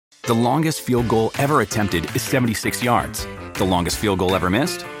The longest field goal ever attempted is 76 yards. The longest field goal ever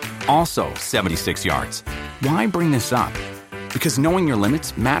missed? Also 76 yards. Why bring this up? Because knowing your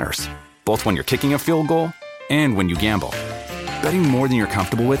limits matters, both when you're kicking a field goal and when you gamble. Betting more than you're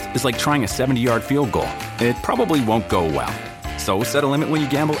comfortable with is like trying a 70-yard field goal. It probably won't go well. So set a limit when you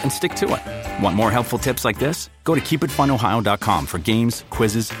gamble and stick to it. Want more helpful tips like this? Go to keepitfunohio.com for games,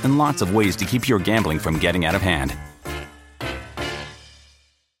 quizzes, and lots of ways to keep your gambling from getting out of hand.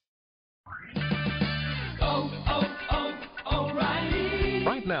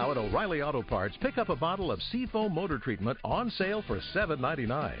 Now at O'Reilly Auto Parts, pick up a bottle of Seafoam Motor Treatment on sale for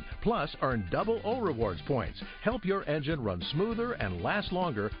 $7.99. Plus, earn double O Rewards points. Help your engine run smoother and last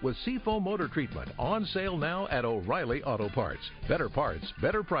longer with Seafoam Motor Treatment on sale now at O'Reilly Auto Parts. Better parts,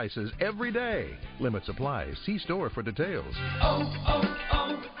 better prices every day. Limit supplies. See store for details.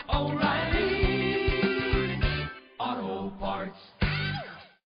 O'Reilly Auto Parts.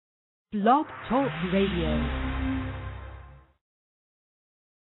 Blog Talk Radio.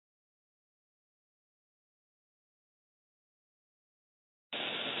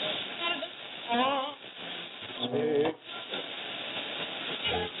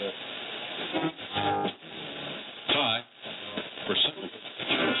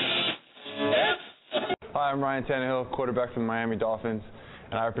 Hi, I'm Ryan Tannehill, quarterback for the Miami Dolphins,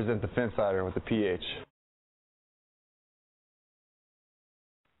 and I represent the Phinsider with the PH.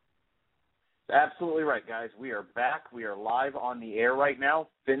 Absolutely right, guys. We are back. We are live on the air right now.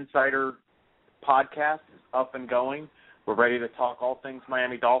 Phinsider podcast is up and going. We're ready to talk all things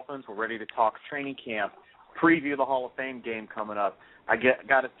Miami Dolphins. We're ready to talk training camp, preview the Hall of Fame game coming up. I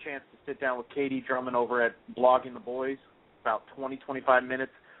got a chance to sit down with Katie Drummond over at Blogging the Boys, about 20, 25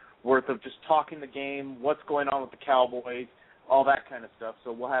 minutes worth of just talking the game, what's going on with the Cowboys, all that kind of stuff.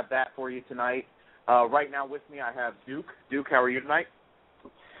 So we'll have that for you tonight. Right now with me I have Duke. Duke, how are you tonight?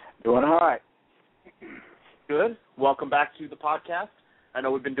 Doing all right. Good. Welcome back to the podcast. I know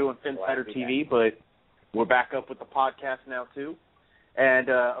we've been doing Phinsider TV, but we're back up with the podcast now too.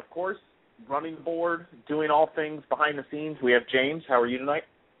 And, of course, running the board, doing all things behind the scenes, we have James. How are you tonight?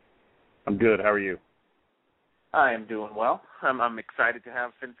 I'm good. How are you? I am doing well. I'm excited to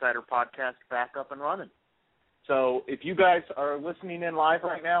have Phinsider podcast back up and running. So if you guys are listening in live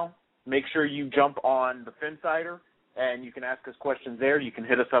right now, make sure you jump on the Phinsider, and you can ask us questions there. You can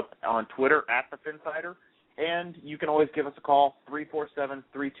hit us up on Twitter at the Phinsider, and you can always give us a call,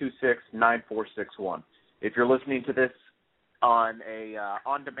 347-326-9461. If you're listening to this on a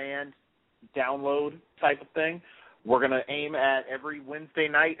on-demand download type of thing, we're going to aim at every Wednesday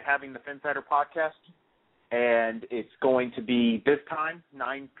night having the Phinsider podcast. And it's going to be this time,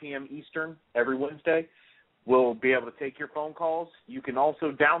 9 p.m. Eastern, every Wednesday. We'll be able to take your phone calls. You can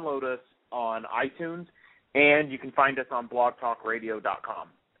also download us on iTunes, and you can find us on blogtalkradio.com.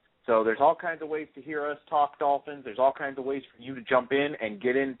 So there's all kinds of ways to hear us talk Dolphins. There's all kinds of ways for you to jump in and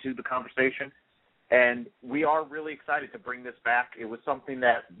get into the conversation. And we are really excited to bring this back. It was something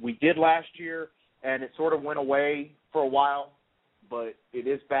that we did last year, and it sort of went away for a while, but it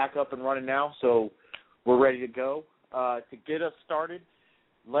is back up and running now. So we're ready to go. To get us started,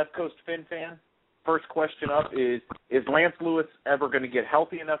 Left Coast Fin fan, first question up is Lance Lewis ever going to get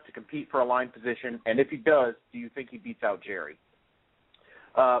healthy enough to compete for a line position? And if he does, do you think he beats out Jerry?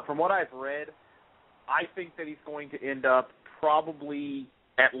 From what I've read, I think that he's going to end up probably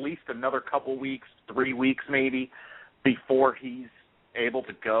at least another couple weeks, 3 weeks maybe, before he's able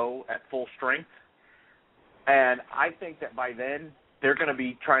to go at full strength. And I think that by then, they're going to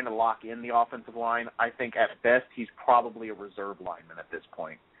be trying to lock in the offensive line. I think at best he's probably a reserve lineman at this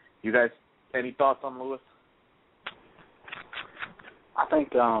point. You guys, any thoughts on Lewis? I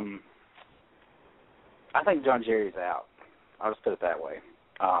think John Jerry's out. I'll just put it that way.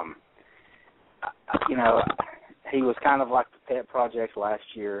 He was kind of like the pet project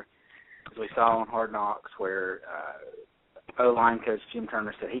last year, as we saw on Hard Knocks, where O-line coach Jim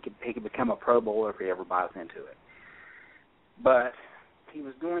Turner said he could become a Pro Bowler if he ever buys into it. But he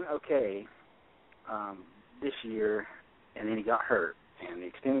was doing okay this year, and then he got hurt. And the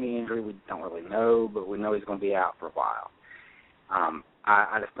extent of the injury we don't really know, but we know he's going to be out for a while.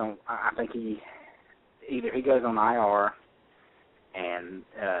 I just don't. I think either he goes on IR, and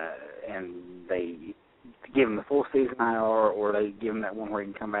they give him the full season IR, or they give him that one where he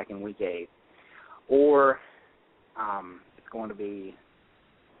can come back in week 8, or it's going to be.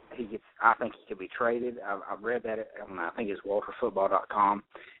 I think he could be traded. I've read that. I think it's WalterFootball.com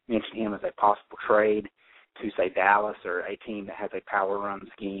mentioned him as a possible trade to, say, Dallas or a team that has a power run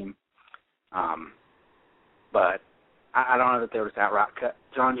scheme. But I don't know that they would just outright cut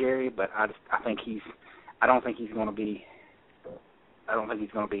John Jerry. But I don't think he's going to be don't think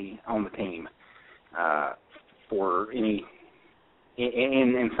he's going to be on the team for any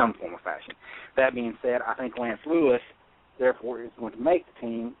in some form or fashion. That being said, I think Lance Lewis, therefore, is going to make the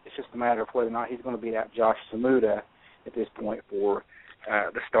team. It's just a matter of whether or not he's going to beat out Josh Samuda at this point for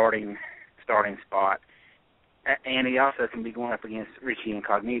the starting spot. And he also can be going up against Richie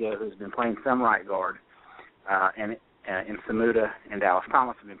Incognito, who's been playing some right guard, and Samuda and Dallas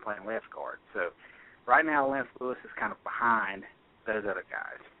Thomas have been playing left guard. So right now, Lance Lewis is kind of behind those other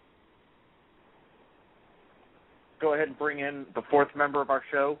guys. Go ahead and bring in the fourth member of our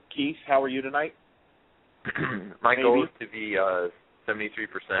show. Keith, how are you tonight? My goal is to be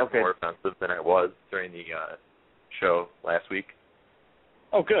 73% more offensive than I was during the show last week.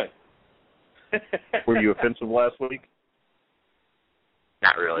 Oh, good. Were you offensive last week?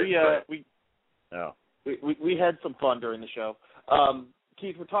 Not really. We had some fun during the show.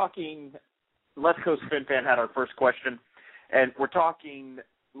 Keith, we're talking. Left Coast Fin Fan had our first question, and we're talking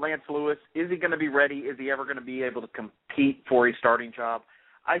Lance Lewis. Is he going to be ready? Is he ever going to be able to compete for a starting job?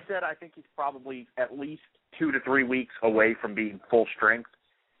 I said I think he's probably at least 2 to 3 weeks away from being full strength,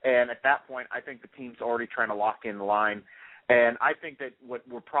 and at that point, I think the team's already trying to lock in the line. And I think that what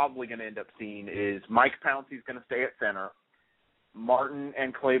we're probably going to end up seeing is Mike Pouncey's going to stay at center, Martin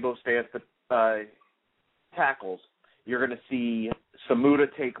and Clabo stay at the tackles. You're going to see Samuda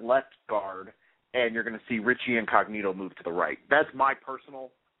take left guard, and you're going to see Richie Incognito move to the right. That's my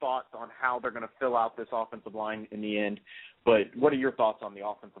personal thoughts on how they're going to fill out this offensive line in the end. But what are your thoughts on the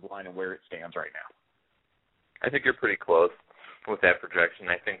offensive line and where it stands right now? I think you're pretty close with that projection.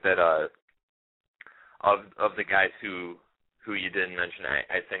 I think that of the guys who you didn't mention,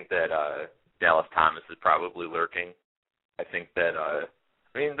 I think that Dallas Thomas is probably lurking. I think that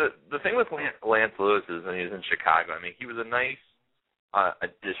the thing with Lance Lewis is when he was in Chicago, he was a nice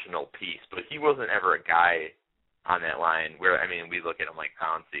additional piece, but he wasn't ever a guy on that line where, we look at him like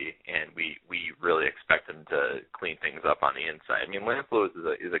Pouncey, and we really expect him to clean things up on the inside. Lance Lewis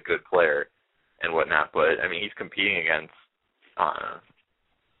is a good player and whatnot, but, he's competing against,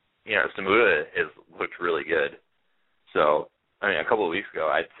 Samuda has looked really good. So, a couple of weeks ago,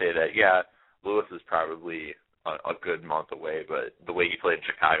 I'd say that, Lewis is probably a good month away, but the way he played in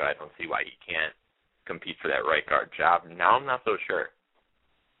Chicago, I don't see why he can't compete for that right guard job. Now I'm not so sure.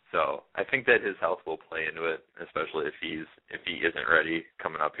 So I think that his health will play into it, especially if he isn't ready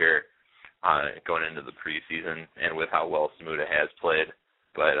coming up here, going into the preseason, and with how well Samuda has played.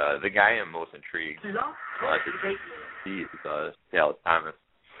 But the guy I'm most intrigued to see is Dallas Thomas.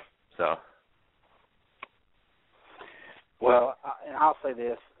 So. Well, I'll say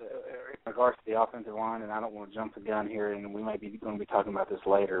this in regards to the offensive line, and I don't want to jump the gun here, and we may be going to be talking about this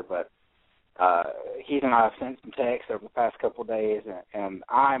later, but Heath and I have sent some texts over the past couple of days, and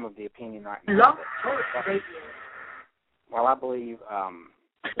I'm of the opinion right now that while I believe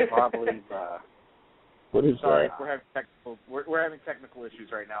what is sorry, that? we're having technical issues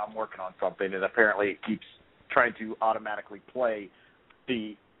right now. I'm working on something, and apparently it keeps trying to automatically play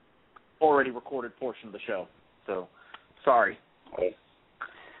the already recorded portion of the show. So, sorry.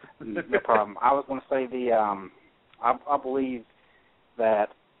 No problem. I was going to say I believe that,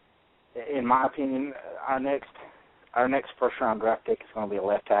 in my opinion, our next first round draft pick is going to be a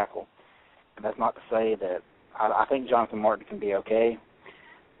left tackle. And that's not to say that I think Jonathan Martin can be okay,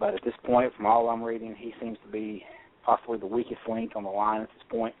 but at this point, from all I'm reading, he seems to be possibly the weakest link on the line at this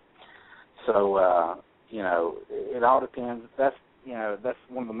point. So it all depends. That's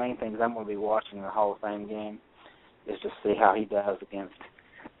one of the main things I'm going to be watching in the Hall of Fame game, is just see how he does against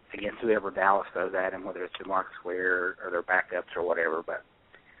whoever Dallas throws at him, whether it's DeMarcus Ware or their backups or whatever. But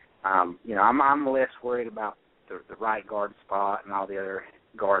I'm less worried about the right guard spot and all the other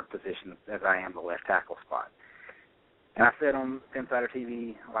guard positions as I am the left tackle spot. And I said on Phinsider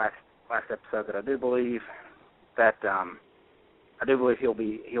TV last episode that I do believe he'll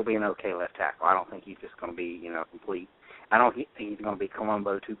be an okay left tackle. I don't think he's just going to be complete. I don't think he's going to be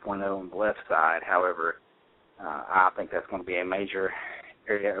Colombo 2.0 on the left side. However, I think that's going to be a major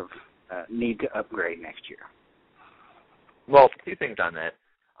area of need to upgrade next year. Well, two things on that.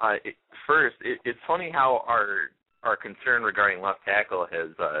 First, it's funny how our concern regarding left tackle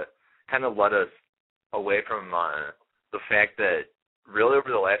has kind of led us away from the fact that really over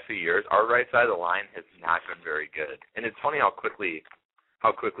the last few years, our right side of the line has not been very good. And it's funny how quickly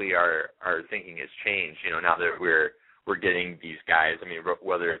our thinking has changed. Now that we're getting these guys.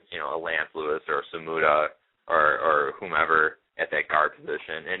 Whether it's a Lance Lewis or Samuda or whomever at that guard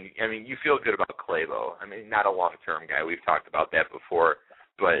position. And you feel good about Clabo. Not a long-term guy. We've talked about that before.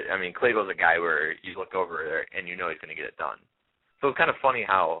 But Clabo's a guy where you look over there and he's going to get it done. So it's kind of funny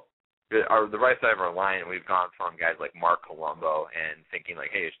how the right side of our line, we've gone from guys like Mark Colombo and thinking like,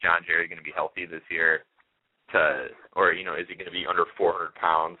 hey, is John Jerry going to be healthy this year? Or is he going to be under 400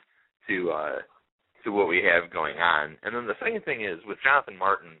 pounds? To what we have going on. And then the second thing is with Jonathan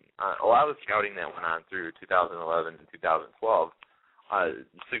Martin, a lot of the scouting that went on through 2011 and 2012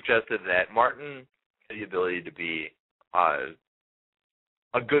 suggested that Martin had the ability to be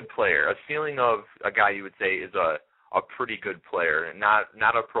a good player, a ceiling of a guy you would say is a pretty good player, and not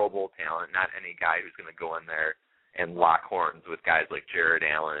a Pro Bowl talent, not any guy who's going to go in there and lock horns with guys like Jared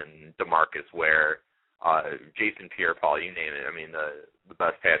Allen, DeMarcus Ware, Jason Pierre-Paul, you name it. I mean, the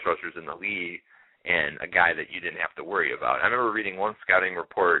best pass rushers in the league, and a guy that you didn't have to worry about. I remember reading one scouting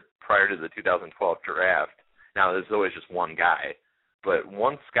report prior to the 2012 draft. Now, there's always just one guy, but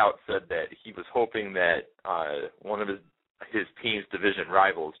one scout said that he was hoping that one of his team's division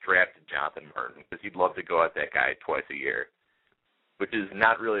rivals drafted Jonathan Martin because he'd love to go at that guy twice a year, which is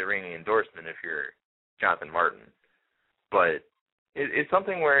not really a ringing endorsement if you're Jonathan Martin. But it's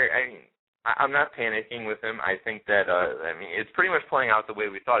something where I'm not panicking with him. I think that it's pretty much playing out the way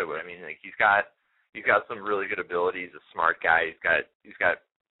we thought it would. I mean, like he's got some really good ability. He's a smart guy. He's got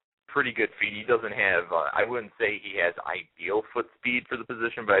pretty good feet. He doesn't have I wouldn't say he has ideal foot speed for the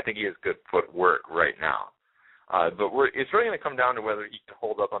position, but I think he has good footwork right now. But it's really going to come down to whether he can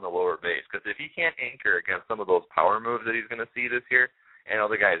hold up on the lower base, because if he can't anchor against some of those power moves that he's going to see this year, and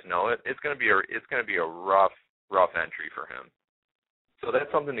other guys know it, it's going to be a rough entry for him. So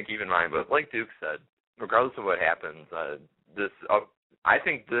that's something to keep in mind. But like Duke said, regardless of what happens, I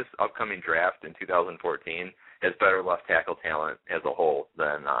think this upcoming draft in 2014 has better left tackle talent as a whole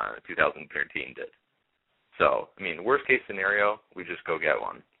than 2013 did. So, I mean, worst case scenario, we just go get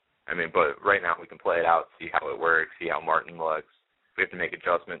one. I mean, but right now we can play it out, see how it works, see how Martin looks. If we have to make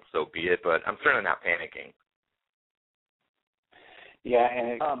adjustments, so be it. But I'm certainly not panicking. Yeah,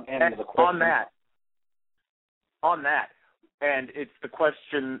 and the question on that, and it's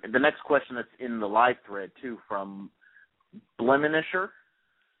the next question that's in the live thread too from Blemenisher.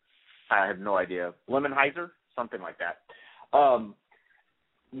 I have no idea. Blemenheiser, something like that.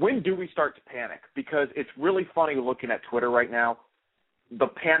 When do we start to panic? Because it's really funny looking at Twitter right now. The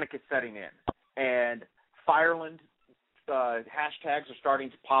panic is setting in, and Fireland hashtags are starting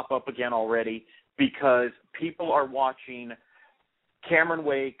to pop up again already because people are watching Cameron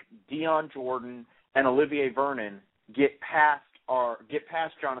Wake, Deion Jordan, and Olivier Vernon get past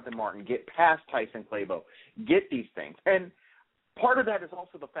Jonathan Martin, get past Tyson Clabo, get these things. And part of that is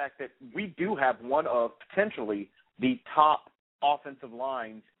also the fact that we do have one of potentially the top offensive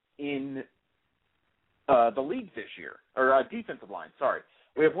lines in the league this year, or defensive line, sorry.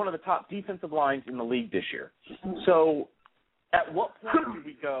 We have one of the top defensive lines in the league this year. So at what point do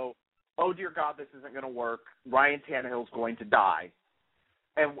we go, oh, dear God, this isn't going to work, Ryan Tannehill's going to die,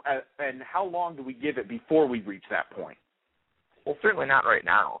 and how long do we give it before we reach that point? Well, certainly not right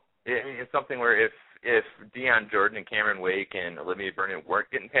now. I mean, it's something where if Deion Jordan and Cameron Wake and Olivier Vernon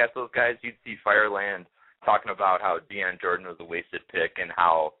weren't getting past those guys, you'd see Fireland talking about how Deion Jordan was a wasted pick and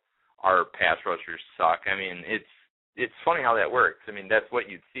how our pass rushers suck. I mean, it's funny how that works. I mean, that's what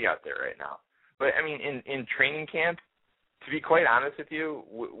you'd see out there right now. But, I mean, in training camp, to be quite honest with you,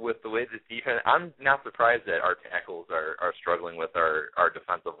 with the way this defense, I'm not surprised that our tackles are struggling with our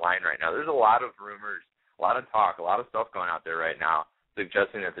defensive line right now. There's a lot of rumors, a lot of talk, a lot of stuff going out there right now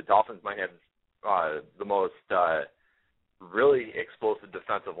suggesting that the Dolphins might have the most really explosive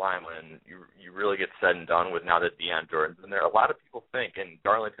defensive line when you really get said and done with now that Deion Jordan's in there. A lot of people think, and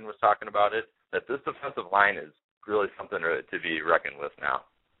Darlington was talking about it, that this defensive line is really something to be reckoned with now.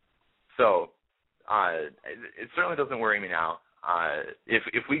 So it certainly doesn't worry me now.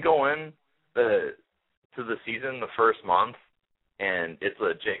 If we go in to the season the first month and it's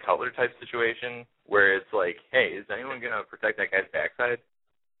a Jay Cutler type situation where it's like, hey, is anyone going to protect that guy's backside?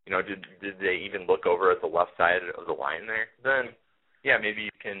 You know, did they even look over at the left side of the line there? Then, yeah, maybe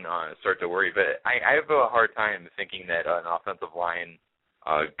you can start to worry. But I have a hard time thinking that an offensive line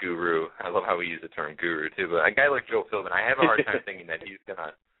guru, I love how we use the term guru too, but a guy like Joe Philbin, I have a hard time thinking that he's going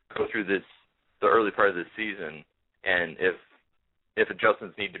to go through the early part of the season, and if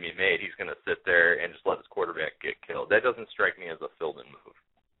adjustments need to be made, he's going to sit there and just let his quarterback get killed. That doesn't strike me as a Philbin move.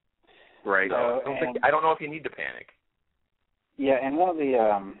 Right. So I don't know if you need to panic. Yeah, and one of the,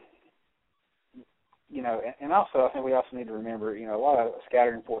 and also I think we also need to remember, a lot of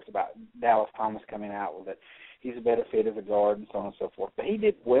scouting reports about Dallas Thomas coming out that he's a better fit as a guard and so on and so forth. But he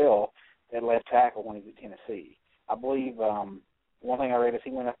did well at left tackle when he was at Tennessee. I believe one thing I read is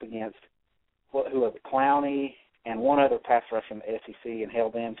he went up against who was it, Clowney and one other pass rusher in the SEC and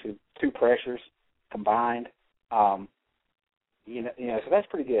held them to 2 pressures combined. So that's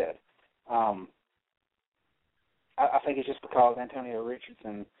pretty good. I think it's just because Antonio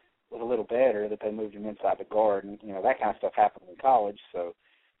Richardson was a little better that they moved him inside the guard, and that kind of stuff happens in college, so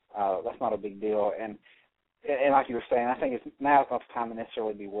that's not a big deal. And like you were saying, I think now's not the time to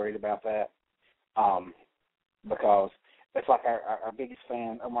necessarily be worried about that, because it's like our biggest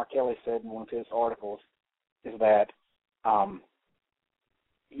fan, Omar Kelly, said in one of his articles, is that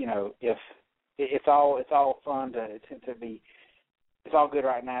if it's all fun to be, it's all good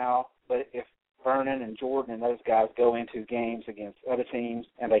right now, but if Vernon and Jordan and those guys go into games against other teams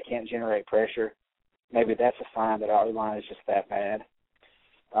and they can't generate pressure, maybe that's a sign that our line is just that bad.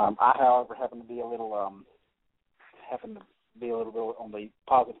 I, however, happen to be a little bit on the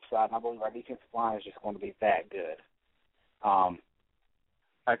positive side, and I believe our defensive line is just going to be that good.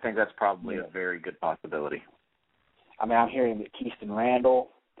 I think that's probably a very good possibility. I mean, I'm hearing that Keyston Randall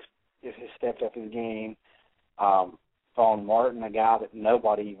has stepped up his game. Vaughn Martin, a guy that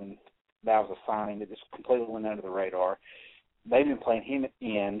that was a signing that just completely went under the radar. They've been playing him at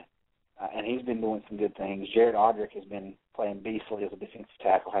end, and he's been doing some good things. Jared Audrick has been playing beastly as a defensive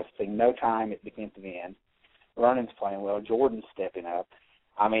tackle, has seen no time at defensive end. Vernon's playing well. Jordan's stepping up.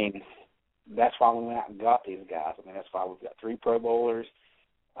 I mean, that's why we went out and got these guys. I mean, that's why we've got 3 Pro Bowlers,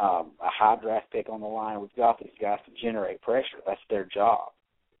 a high draft pick on the line. We've got these guys to generate pressure. That's their job.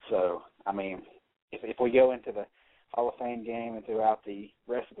 So, I mean, if we go into the Hall of Fame game and throughout the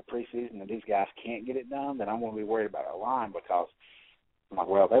rest of the preseason and these guys can't get it done, then I'm going to be worried about our line, because I'm like,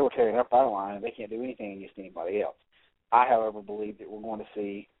 well, they were tearing up our line and they can't do anything against anybody else. I, however, believe that we're going to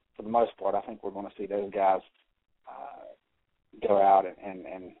see, for the most part, I think we're going to see those guys go out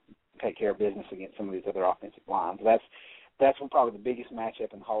and take care of business against some of these other offensive lines. That's probably the biggest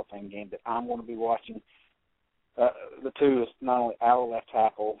matchup in the Hall of Fame game that I'm going to be watching. The two is not only our left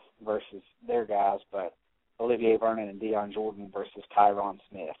tackle versus their guys, but Olivier Vernon and Deion Jordan versus Tyron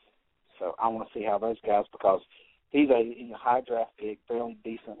Smith. So I want to see how those guys, because he's a high draft pick, fairly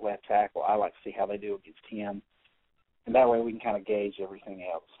decent left tackle. I like to see how they do against him, and that way we can kind of gauge everything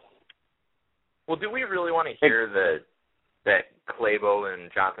else. Well, do we really want to hear that Claybo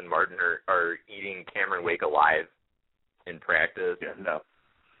and Jonathan Martin are eating Cameron Wake alive in practice? Yeah, no.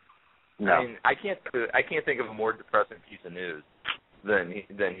 I mean, I can't think of a more depressing piece of news than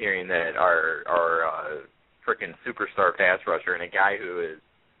hearing that our freaking superstar pass rusher and a guy who is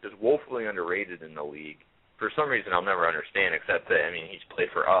just woefully underrated in the league, for some reason I'll never understand, except that, I mean, he's played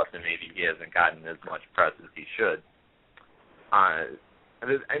for us and maybe he hasn't gotten as much press as he should. I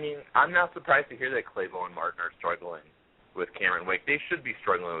mean, I'm not surprised to hear that Claybo and Martin are struggling with Cameron Wake. They should be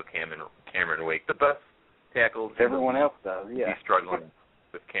struggling with Cameron Wake. The best tackles. Everyone else does, yeah. Be struggling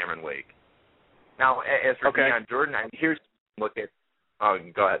with Cameron Wake. Now, as for Deion Jordan,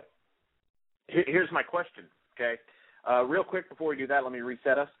 go ahead. Here's my question, okay? Real quick before we do that, let me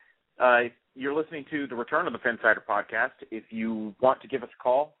reset us. You're listening to the Return of the Phinsider podcast. If you want to give us a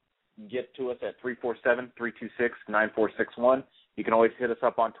call, get to us at 347-326-9461. You can always hit us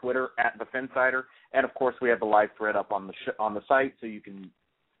up on Twitter at the Phinsider, and of course we have the live thread up on the site, so you can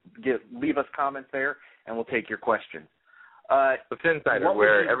leave us comments there, and we'll take your questions. The Phinsider,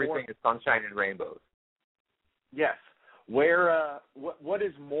 where everything is sunshine and rainbows. Yes. What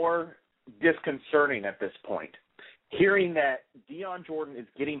is more disconcerting at this point? Hearing that Deion Jordan is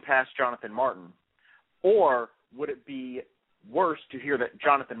getting past Jonathan Martin, or would it be worse to hear that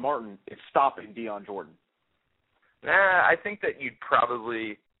Jonathan Martin is stopping Deion Jordan? I think that you'd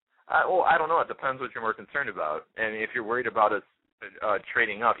probably I don't know. It depends what you're more concerned about. And if you're worried about us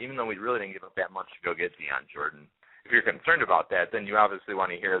trading up, even though we really didn't give up that much to go get Deion Jordan, if you're concerned about that, then you obviously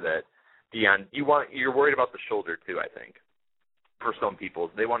want to hear that Deion. You're worried about the shoulder too, I think. For some people,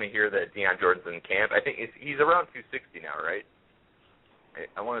 they want to hear that Deion Jordan's in camp. I think he's around 260 now, right?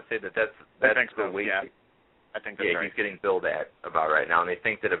 I want to say that's the weight. Yeah. I think that's right. He's getting billed at about right now, and they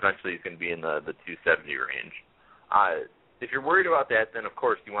think that eventually he's going to be in the 270 range. If you're worried about that, then of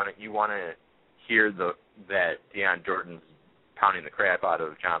course you want to hear that Deion Jordan's pounding the crap out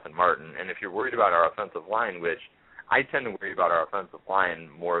of Jonathan Martin. And if you're worried about our offensive line, which I tend to worry about our offensive line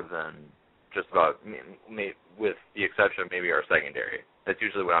more than just about, with the exception of maybe our secondary. That's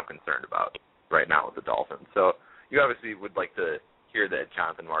usually what I'm concerned about right now with the Dolphins. So you obviously would like to hear that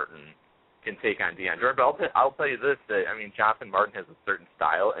Jonathan Martin can take on Deion Jordan. But I'll tell you this, that, I mean, Jonathan Martin has a certain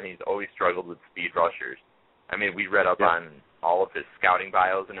style, and he's always struggled with speed rushers. I mean, we read up on all of his scouting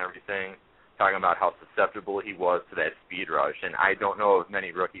bios and everything, talking about how susceptible he was to that speed rush. And I don't know of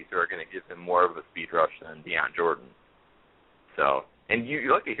many rookies who are going to give him more of a speed rush than Deion Jordan. So, and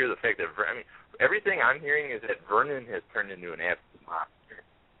you like to hear the fact that, I mean, everything I'm hearing is that Vernon has turned into an absolute monster.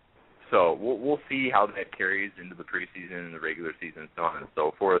 So we'll see how that carries into the preseason and the regular season and so on and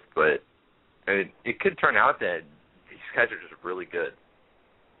so forth. But it could turn out that these guys are just really good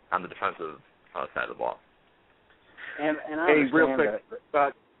on the defensive side of the ball. And I hey, real understand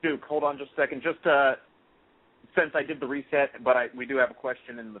quick, Duke, hold on just a second. Just since I did the reset, but we do have a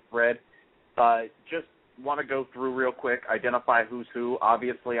question in the thread. Just want to go through real quick, identify who's who.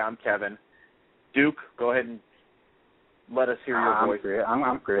 Obviously, I'm Kevin. Duke, go ahead and let us hear your voice.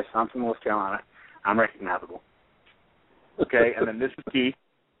 I'm Chris. I'm from North Carolina. I'm recognizable. Okay, and then this is Keith.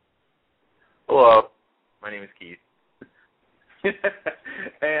 Hello, my name is Keith.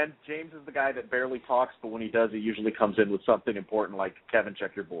 And James is the guy that barely talks, but when he does, he usually comes in with something important like, Kevin,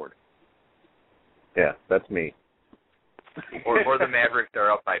 check your board. Yeah, that's me. Or the Mavericks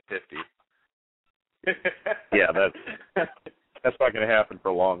are up by 50. Yeah, that's not going to happen for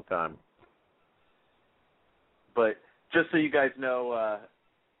a long time. But just so you guys know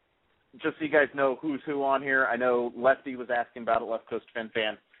who's who on here, I know Lefty was asking about it, Left Coast Fin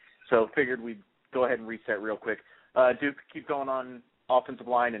Fan, so figured we'd go ahead and reset real quick. Duke, keep going on offensive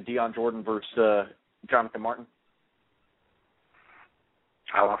line and Deion Jordan versus Jonathan Martin.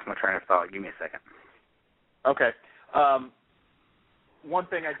 I lost my train of thought. Give me a second. Okay. One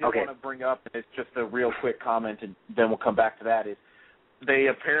thing I did want to bring up, and it's just a real quick comment, and then we'll come back to that, is they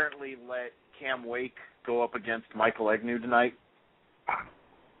apparently let Cam Wake go up against Michael Agnew tonight.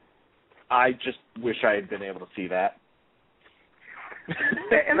 I just wish I had been able to see that.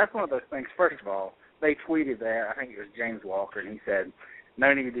 And that's one of those things. First of all, they tweeted there, I think it was James Walker, and he said,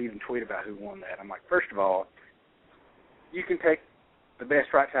 no need to even tweet about who won that. I'm like, first of all, you can take the best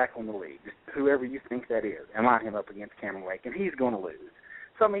right tackle in the league, just whoever you think that is, and line him up against Cameron Wake, and he's going to lose.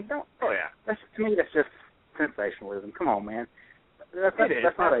 So, I mean, to me, that's just sensationalism. Come on, man. That's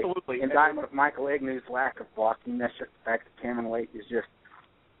not an indictment of Michael Agnew's lack of blocking. That's just the fact that Cameron Wake is just,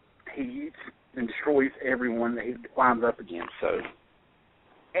 he eats and destroys everyone that he lines up against. So,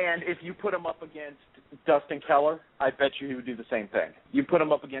 and if you put him up against Dustin Keller, I bet you he would do the same thing. You put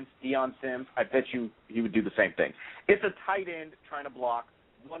him up against Deion Sims, I bet you he would do the same thing. It's a tight end trying to block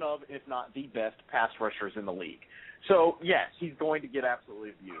one of, if not the best, pass rushers in the league. So, yes, he's going to get absolutely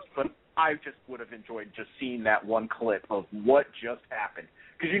abused. But I just would have enjoyed just seeing that one clip of what just happened.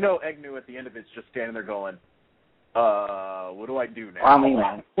 Because Agnew at the end of it's just standing there going, what do I do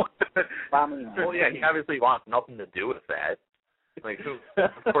now? Well, yeah, he obviously wants nothing to do with that. Like,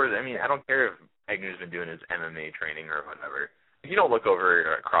 of course, I mean, I don't care if Agnew's been doing his MMA training or whatever. You don't look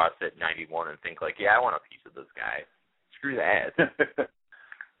over across at 91 and think, like, yeah, I want a piece of this guy. Screw that.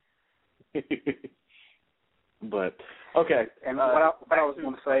 But, okay. And what I was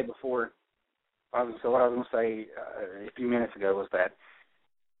going to say before, what I was going to say a few minutes ago was that,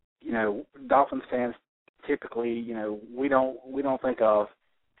 Dolphins fans typically, we don't think of,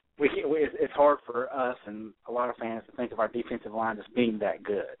 it's hard for us and a lot of fans to think of our defensive line as being that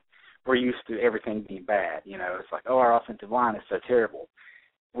good. We're used to everything being bad. It's like, our offensive line is so terrible.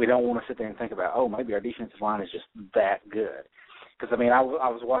 We don't want to sit there and think about, maybe our defensive line is just that good. Because, I mean, I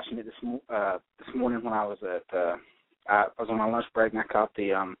was watching it this morning when I was I was on my lunch break, and I caught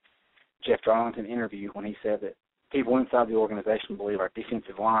the Jeff Darlington interview when he said that people inside the organization believe our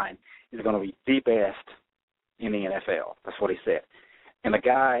defensive line is going to be the best in the NFL. That's what he said. And the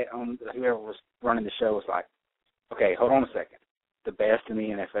guy, whoever was running the show, was like, okay, hold on a second. The best in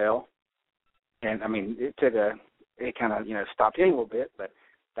the NFL? And, I mean, it kind of, stopped me a little bit, but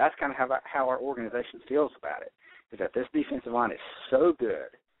that's kind of how our organization feels about it, is that this defensive line is so good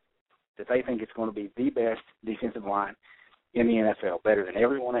that they think it's going to be the best defensive line in the NFL, better than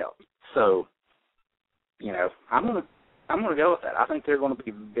everyone else. So, I'm going to go with that. I think they're going to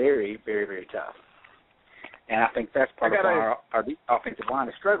be very, very, very tough. And I think that's part of why our offensive line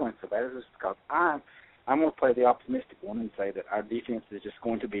is struggling so bad, is because I'm going to play the optimistic one and say that our defense is just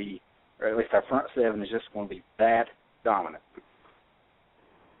going to be, or at least our front seven is just going to be that dominant.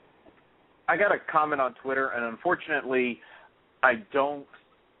 I got a comment on Twitter, and unfortunately, I don't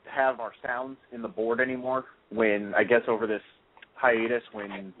have our sounds in the board anymore. When, I guess over this hiatus,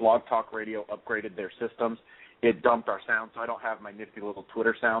 when Blog Talk Radio upgraded their systems, it dumped our sound, so I don't have my nifty little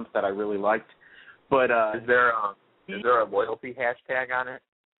Twitter sounds that I really liked. But is there a loyalty hashtag on it?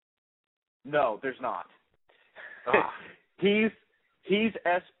 No, there's not. He's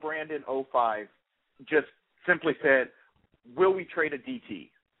S Brandon 05 just simply said, "Will we trade a DT?"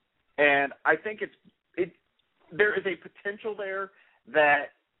 And I think there is a potential there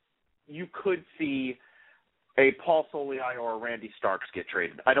that you could see a Paul Soliai or a Randy Starks get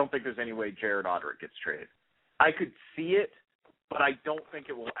traded. I don't think there's any way Jared Odrick gets traded. I could see it, but I don't think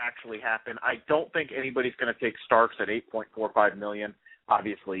it will actually happen. I don't think anybody's going to take Starks at $8.45 million,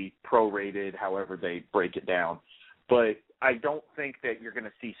 obviously prorated, however they break it down. But I don't think that you're going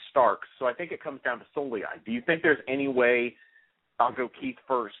to see Starks. So I think it comes down to Soliai. Do you think there's any way, I'll go Keith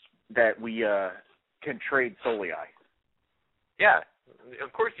first, that we can trade Soliai? Yeah,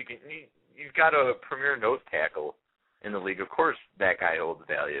 of course you can. You've got a premier nose tackle in the league. Of course that guy holds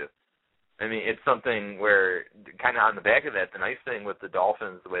value. I mean, it's something where kind of on the back of that, the nice thing with the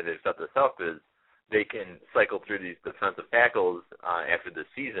Dolphins, the way they've set this up is they can cycle through these defensive tackles after the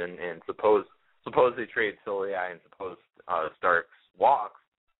season, and suppose they trade Soliai and suppose Starks walks,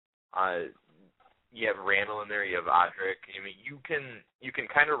 you have Randall in there, you have Odrick. I mean, you can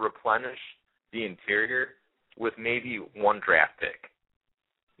kind of replenish the interior with maybe one draft pick.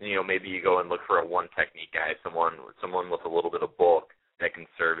 You know, maybe you go and look for a one technique guy, someone with a little bit of bulk that can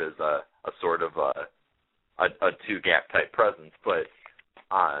serve as a sort of a two gap type presence. But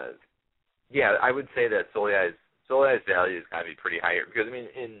yeah, I would say that Soliai's value has got to be pretty high here, because I mean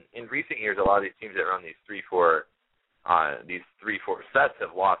in recent years a lot of these teams that run these 3-4 sets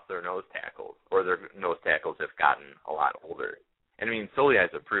have lost their nose tackles, or their nose tackles have gotten a lot older. And I mean,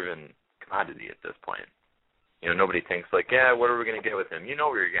 Soliai's a proven commodity at this point. You know, nobody thinks like, yeah, what are we going to get with him? You know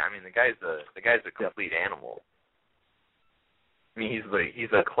where you're getting. I mean, the guy's a complete animal. I mean,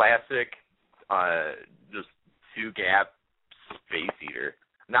 he's a classic, just two gap space eater.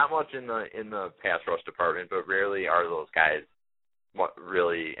 Not much in the pass rush department, but rarely are those guys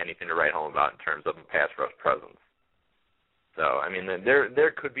really anything to write home about in terms of a pass rush presence. So I mean,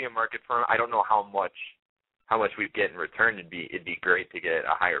 there could be a market for him. I don't know how much we'd get in return. It'd be great to get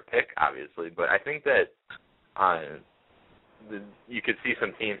a higher pick, obviously, but I think that you could see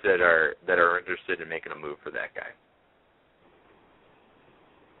some teams that are interested in making a move for that guy.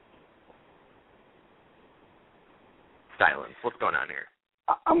 Silence. What's going on here?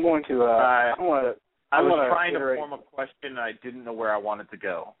 I was trying to form a question. I didn't know where I wanted to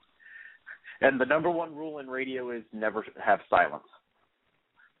go. And the number one rule in radio is never have silence.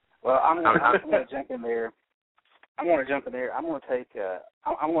 Well, I'm going to jump in there. I'm going to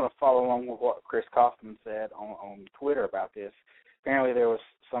follow along with what Chris Kaufman said on Twitter about this. Apparently there was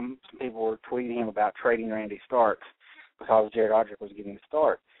some people were tweeting him about trading Randy Starks because Jared Odrick was getting a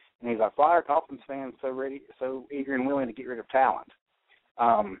start. And he's like, why are Dolphins fans so eager and willing to get rid of talent?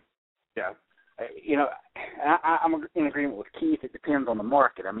 Yeah. You know, I'm in agreement with Keith. It depends on the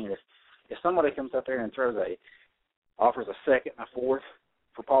market. I mean, if somebody comes up there and offers a second and a fourth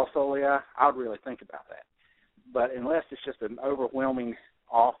for Paul Soliai, I would really think about that. But unless it's just an overwhelming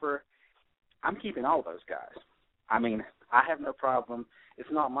offer, I'm keeping all of those guys. I mean, I have no problem. It's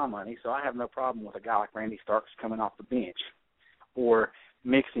not my money, so I have no problem with a guy like Randy Starks coming off the bench or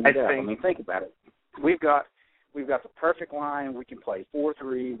mixing it up. I mean, think about it. We've got the perfect line. We can play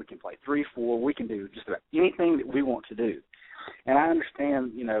 4-3. We can play 3-4. We can do just about anything that we want to do. And I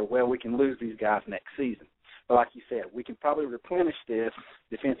understand, we can lose these guys next season. But like you said, we can probably replenish this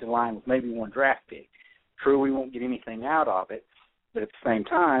defensive line with maybe one draft pick. True, we won't get anything out of it, but at the same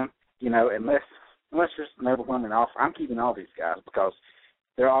time, unless there's an overwhelming offer, I'm keeping all these guys because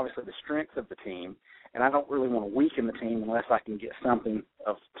they're obviously the strength of the team, and I don't really want to weaken the team unless I can get something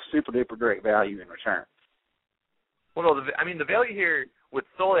of super-duper great value in return. Well, no, the value here with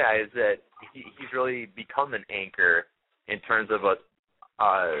Soliai is that he's really become an anchor in terms of a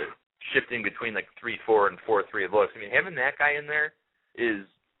shifting between like 3-4 and 4-3 looks. I mean, having that guy in there is,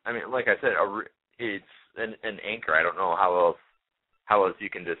 like I said, it's an anchor. I don't know how else you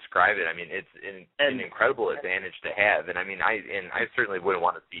can describe it. I mean, it's an incredible advantage to have. And I certainly wouldn't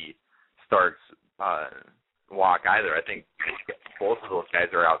want to see Starks walk either. I think both of those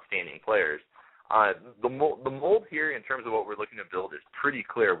guys are outstanding players. The mold here in terms of what we're looking to build is pretty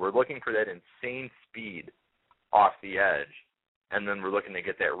clear. We're looking for that insane speed off the edge, and then we're looking to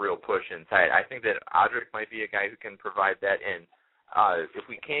get that real push inside. I think that Odrick might be a guy who can provide that. And if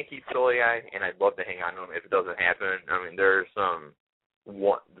we can't keep Soliai, and I'd love to hang on to him if it doesn't happen, there are some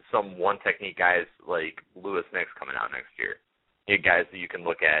one technique guys like Lewis Nix coming out next year. You have guys that you can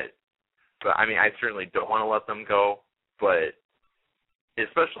look at. But I certainly don't want to let them go, but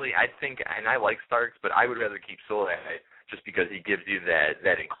especially I think, and I like Starks, but I would rather keep Soliai just because he gives you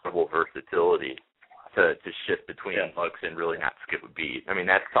that incredible versatility to shift between looks and really not skip a beat.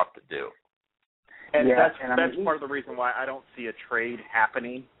 That's tough to do. And that's part of the reason why I don't see a trade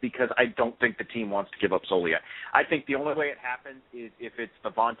happening, because I don't think the team wants to give up Soliai. I think the only way it happens is if it's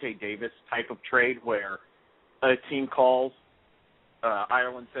the Vontae Davis type of trade where a team calls,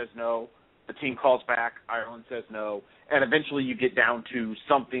 Ireland says no, the team calls back, Ireland says no, and eventually you get down to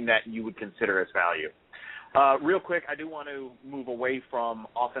something that you would consider as value. Real quick, I do want to move away from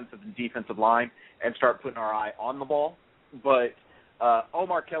offensive and defensive line and start putting our eye on the ball. But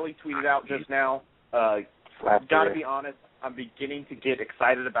Omar Kelly tweeted out just now, got to be honest, I'm beginning to get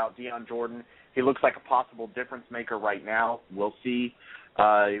excited about Dion Jordan. He looks like a possible difference maker right now. We'll see.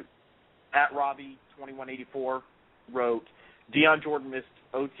 At Robbie2184 wrote, Dion Jordan missed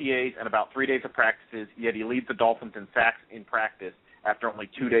OTAs and about 3 days of practices, yet he leads the Dolphins in sacks in practice after only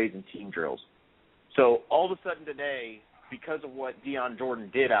 2 days in team drills. So all of a sudden today, because of what Dion Jordan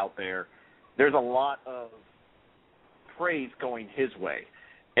did out there's a lot of praise going his way.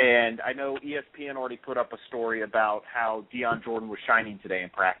 And I know ESPN already put up a story about how Dion Jordan was shining today in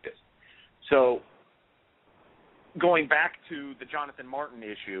practice. So going back to the Jonathan Martin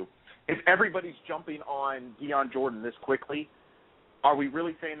issue, if everybody's jumping on Dion Jordan this quickly, are we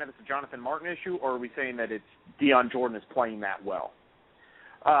really saying that it's a Jonathan Martin issue, or are we saying that it's Dion Jordan is playing that well?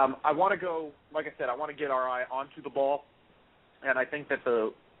 I want to go, like I said, I want to get our eye onto the ball, and I think that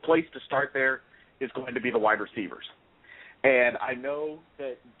the place to start there is going to be the wide receivers. And I know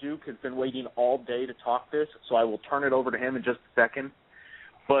that Duke has been waiting all day to talk this, so I will turn it over to him in just a second.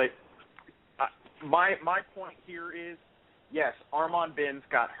 But my point here is, yes, Armand Benz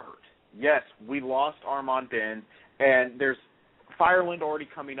got hurt. Yes, we lost Armand Benz, and there's firewind already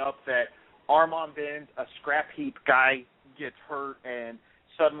coming up that Armand Benz, a scrap heap guy, gets hurt, and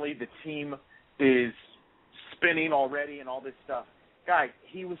suddenly the team is spinning already and all this stuff. Guy,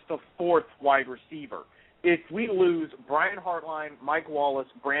 he was the fourth wide receiver. If we lose Brian Hartline, Mike Wallace,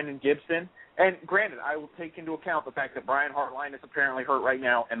 Brandon Gibson, and granted, I will take into account the fact that Brian Hartline is apparently hurt right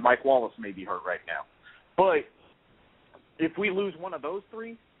now and Mike Wallace may be hurt right now. But if we lose one of those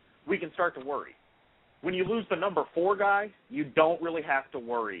three, we can start to worry. When you lose the number 4 guy, you don't really have to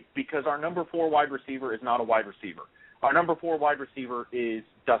worry because our number 4 wide receiver is not a wide receiver. Our number 4 wide receiver is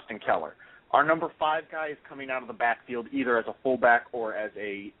Dustin Keller. Our number 5 guy is coming out of the backfield either as a fullback or as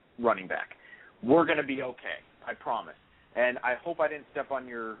a running back. We're going to be okay, I promise. And I hope I didn't step on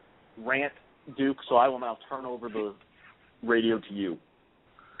your rant, Duke, so I will now turn over the radio to you.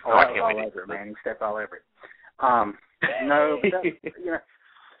 Oh, I can't wait to man. You stepped all over it. No, but that,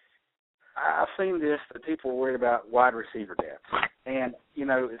 I've seen this, that people are worried about wide receiver depth. And,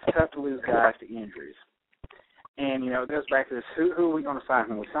 it's tough to lose guys to injuries. And, it goes back to this, who are we going to sign?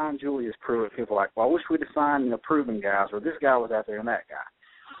 When we signed Julius Pruitt, people are like, well, I wish we'd have signed, proven guys, or this guy was out there and that guy.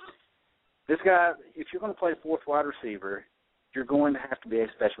 This guy, if you're going to play fourth wide receiver, you're going to have to be a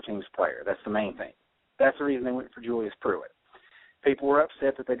special teams player. That's the main thing. That's the reason they went for Julius Pruitt. People were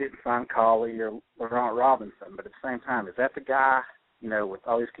upset that they didn't sign Colley or Laurent Robinson, but at the same time, is that the guy, with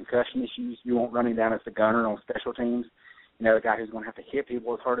all these concussion issues, you want running down as the gunner on special teams, the guy who's going to have to hit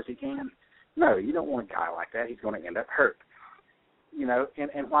people as hard as he can? No, you don't want a guy like that. He's going to end up hurt.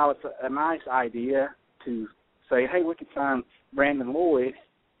 And while it's a nice idea to say, hey, we could sign Brandon Lloyd,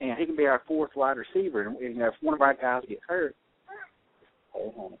 and he can be our fourth wide receiver. And, if one of our guys gets hurt,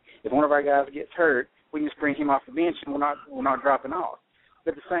 we can just bring him off the bench and we're not dropping off.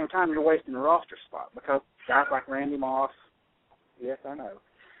 But at the same time, you're wasting a roster spot because guys like Randy Moss, yes, I know,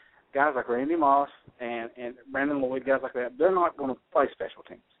 guys like Randy Moss and Brandon Lloyd, guys like that, they're not going to play special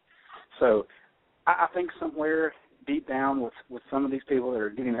teams. So I think somewhere deep down with some of these people that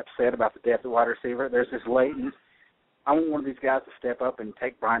are getting upset about the depth of wide receiver, there's this latent, I want one of these guys to step up and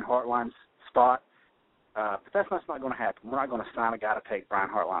take Brian Hartline's spot. But that's not going to happen. We're not going to sign a guy to take Brian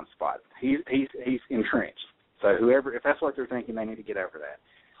Hartline's spot. He's entrenched. So if that's what they're thinking, they need to get over that.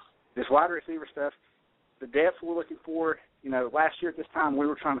 This wide receiver stuff, the depth we're looking for, last year at this time we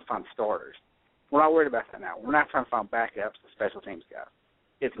were trying to find starters. We're not worried about that now. We're not trying to find backups to special teams guys.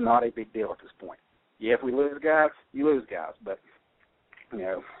 It's not a big deal at this point. Yeah, if we lose guys, you lose guys, but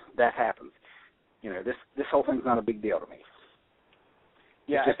that happens. This whole thing's not a big deal to me.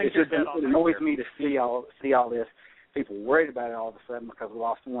 Yeah, it annoys me to see all this. People worried about it all of a sudden because we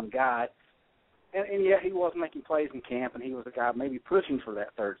lost one guy. And yeah, he was making plays in camp, and he was a guy maybe pushing for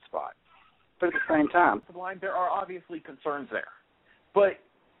that third spot. But at the same time, there are obviously concerns there. But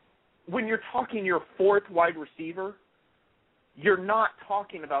when you're talking your fourth wide receiver, you're not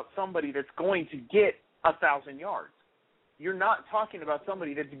talking about somebody that's going to get 1,000 yards. You're not talking about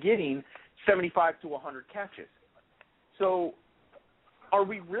somebody that's getting 75 to 100 catches. So are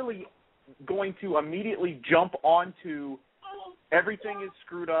we really going to immediately jump onto everything is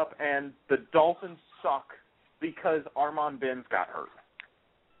screwed up and the Dolphins suck because Armand Benz got hurt?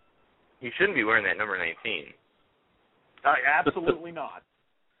 He shouldn't be wearing that number 19. Absolutely not.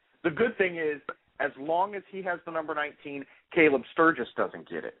 The good thing is, as long as he has the number 19, Caleb Sturgis doesn't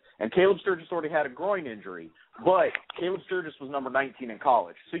get it. And Caleb Sturgis already had a groin injury, but Caleb Sturgis was number 19 in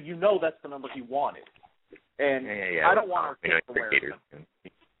college, so that's the number he wanted. And yeah. I don't want our kids to wear it.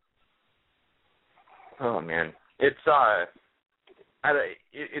 Oh, man. It's nice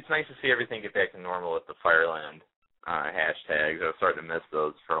to see everything get back to normal at the Fireland hashtags. I was starting to miss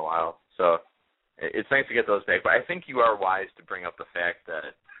those for a while. So it's nice to get those back. But I think you are wise to bring up the fact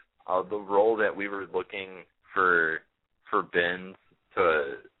that the role that we were looking for Benz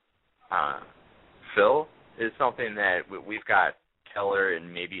to fill is something that we've got Keller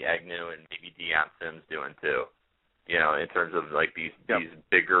and maybe Agnew and maybe Deion Sims doing too. You know, in terms of like these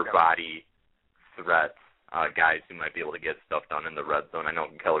bigger body threats, guys who might be able to get stuff done in the red zone. I know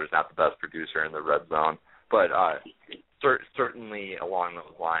Keller's not the best producer in the red zone, but certainly along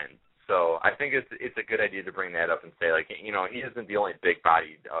those lines. So I think it's a good idea to bring that up and say, like, you know, he isn't the only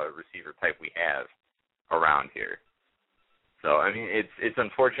big-bodied receiver type we have around here. So I mean, it's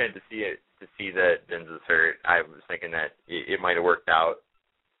unfortunate to see that Benz is hurt. I was thinking that it might have worked out,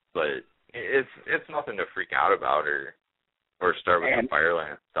 but it's nothing to freak out about or start with the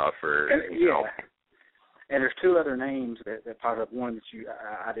Fireland stuff you know. And there's two other names that popped up. One that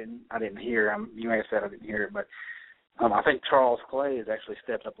I didn't hear. You may have said I didn't hear it, but I think Charles Clay has actually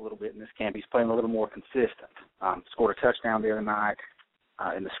stepped up a little bit in this camp. He's playing a little more consistent. Scored a touchdown the other night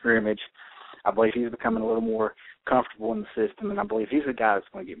in the scrimmage. I believe he's becoming a little more comfortable in the system, and I believe he's the guy that's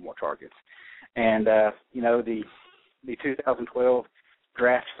going to get more targets. And you know, the 2012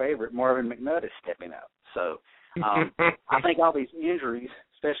 draft favorite Marvin McNutt is stepping up. So I think all these injuries,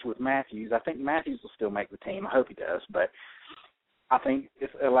 especially with Matthews, I think Matthews will still make the team. I hope he does, but I think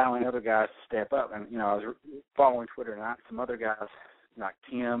it's allowing other guys to step up. And, you know, I was following Twitter tonight. Some other guys like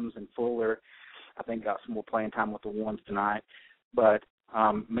Timms and Fuller, I think, got some more playing time with the ones tonight. But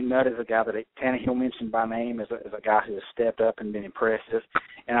McNutt is a guy that Tannehill mentioned by name as a guy who has stepped up and been impressive.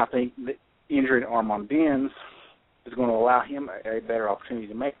 And I think the injury to Armand Benz is going to allow him a better opportunity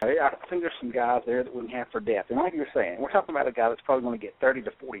to make. I think there's some guys there that we can have for depth. And like you're saying, we're talking about a guy that's probably going to get 30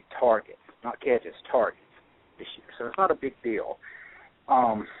 to 40 targets, not catches, targets this year. So it's not a big deal.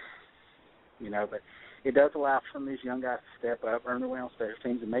 You know, but it does allow for some of these young guys to step up, earn their way on special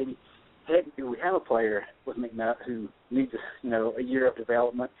teams, and maybe technically we have a player with McNutt who needs, you know, a year of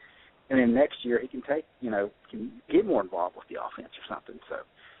development, and then next year he can take, you know, can get more involved with the offense or something. So,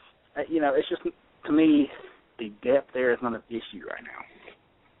 you know, it's just, to me, the depth there is not an issue right now.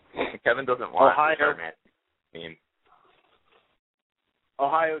 Kevin doesn't want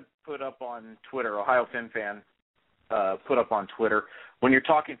Ohio put up on Twitter, Ohio Fin Fan put up on Twitter, when you're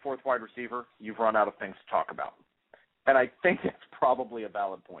talking fourth wide receiver, you've run out of things to talk about. And I think that's probably a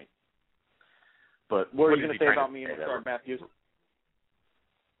valid point. But what are you going to say about me and Rashard Matthews?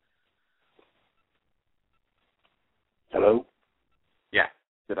 Hello? Yeah.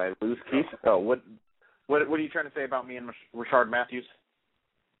 Did I lose Keith? Oh, what are you trying to say about me and Rashard Matthews?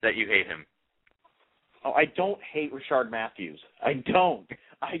 That you hate him. Oh, I don't hate Rashard Matthews. I don't.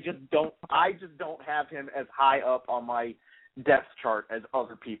 I just don't have him as high up on my depth chart as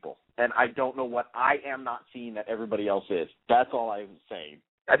other people. And I don't know what I am not seeing that everybody else is. That's all I'm saying.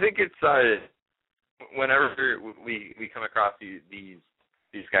 I think it's whenever we come across these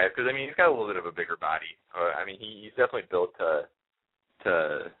guys, because I mean he's got a little bit of a bigger body. I mean he's definitely built to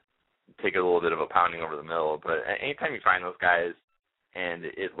take a little bit of a pounding over the middle. But anytime you find those guys and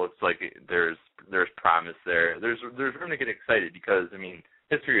it looks like there's promise there, there's room to get excited, because I mean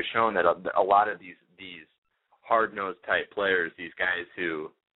history has shown that a lot of these hard-nosed type players, these guys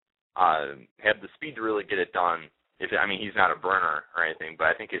who have the speed to really get it done. He's not a burner or anything, but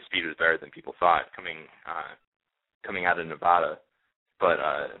I think his speed was better than people thought coming out of Nevada. But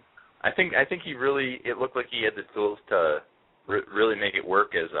I think it looked like he had the tools to really make it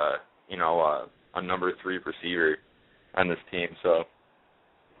work as a number 3 receiver on this team. So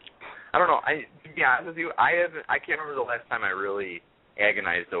I don't know. To be honest with you, I can't remember the last time I really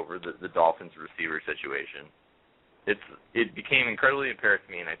agonized over the Dolphins receiver situation. It became incredibly apparent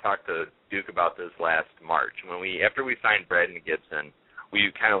to me, and I talked to Duke about this last March. After we signed Braden Gibson,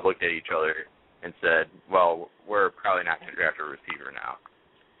 we kind of looked at each other and said, well, we're probably not going to draft a receiver now.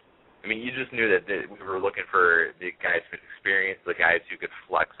 I mean, you just knew that we were looking for the guys with experience, the guys who could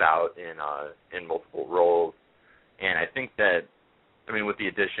flex out in multiple roles. And I think that, with the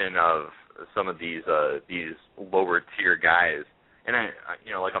addition of some of these lower tier guys, and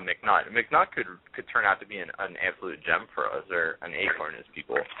like a McNutt could turn out to be an absolute gem for us, or an acorn, as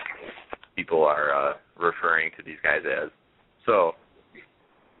people are referring to these guys as. So,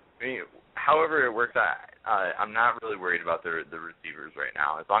 however it works out, I'm not really worried about the receivers right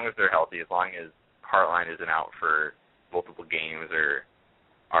now. As long as they're healthy, as long as Hartline isn't out for multiple games, or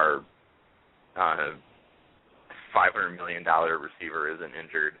our $500 million receiver isn't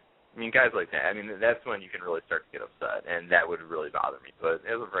injured. Guys like that, that's when you can really start to get upset, and that would really bother me. But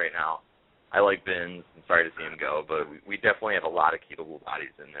as of right now, I like Benz. I'm sorry to see him go, but we definitely have a lot of keepable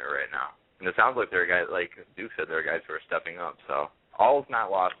bodies in there right now. And it sounds like there are guys, like Duke said, there are guys who are stepping up. So all's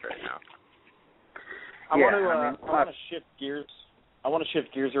not lost right now. I want to shift gears. I want to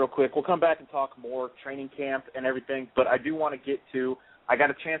shift gears real quick. We'll come back and talk more training camp and everything, but I do want to get to, I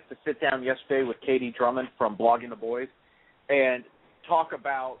got a chance to sit down yesterday with Katie Drummond from Blogging the Boys and talk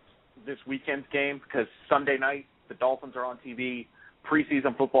about this weekend's game because Sunday night the Dolphins are on TV.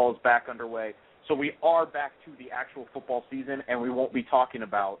 Preseason football is back underway. So we are back to the actual football season, and we won't be talking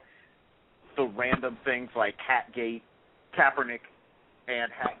about the random things like Hatgate, Kaepernick,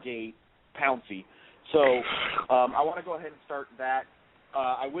 and Hatgate, Pouncey. So I want to go ahead and start that.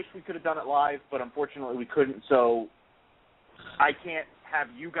 I wish we could have done it live, but unfortunately we couldn't. So I can't have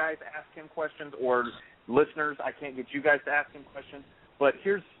you guys ask him questions, or listeners, I can't get you guys to ask him questions. But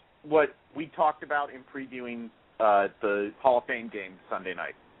here's what we talked about in previewing the Hall of Fame game Sunday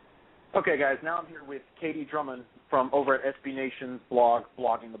night. Okay, guys, now I'm here with Katie Drummond from over at SB Nation's blog,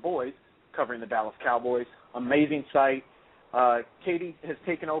 Blogging the Boys, covering the Dallas Cowboys. Amazing site. Katie has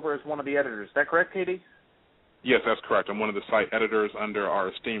taken over as one of the editors. Is that correct, Katie? Yes, that's correct. I'm one of the site editors under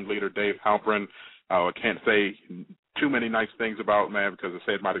our esteemed leader, Dave Halpern. I can't say too many nice things about him, man, because the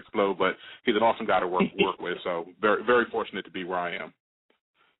site might explode, but he's an awesome guy to work with, so very, very fortunate to be where I am.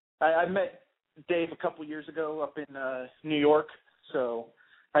 I met Dave a couple years ago up in New York, so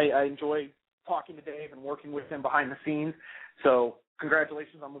I enjoy talking to Dave and working with him behind the scenes. So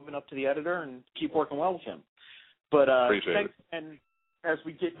congratulations on moving up to the editor, and keep working well with him. But appreciate it. And as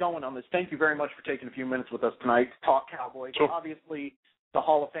we get going on this, thank you very much for taking a few minutes with us tonight to talk Cowboys. Sure. Obviously, the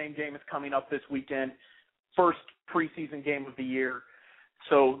Hall of Fame game is coming up this weekend, first preseason game of the year.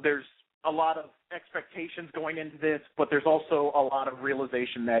 So there's a lot of expectations going into this, but there's also a lot of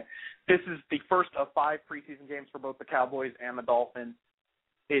realization that this is the first of 5 preseason games for both the Cowboys and the Dolphins.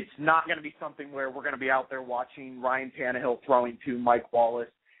 It's not going to be something where we're going to be out there watching Ryan Tannehill throwing to Mike Wallace,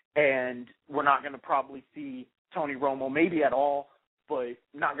 and we're not going to probably see Tony Romo, maybe at all, but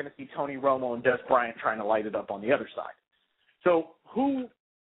not going to see Tony Romo and Des Bryant trying to light it up on the other side. So who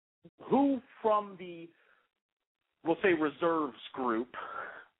from the, we'll say, reserves group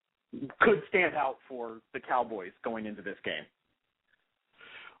could stand out for the Cowboys going into this game?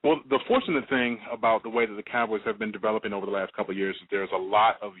 Well, the fortunate thing about the way that the Cowboys have been developing over the last couple of years is there's a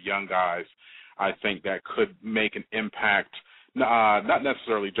lot of young guys, I think, that could make an impact, not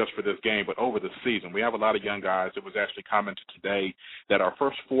necessarily just for this game, but over the season. We have a lot of young guys. It was actually commented today that our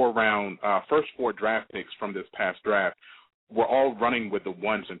first four draft picks from this past draft were all running with the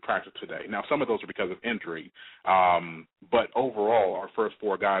ones in practice today. Now, some of those are because of injury, but overall, our first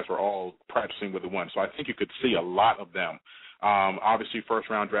 4 guys were all practicing with the ones. So I think you could see a lot of them. Obviously,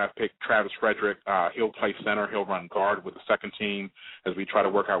 first-round draft pick Travis Frederick, he'll play center. He'll run guard with the second team as we try to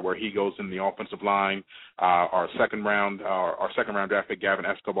work out where he goes in the offensive line. Our second-round draft pick Gavin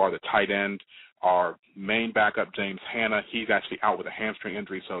Escobar, the tight end. Our main backup, James Hanna, he's actually out with a hamstring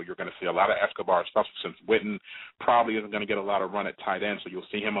injury, so you're going to see a lot of Escobar stuff since Witten probably isn't going to get a lot of run at tight end, so you'll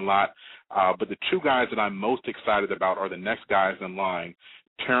see him a lot. But the 2 guys that I'm most excited about are the next guys in line.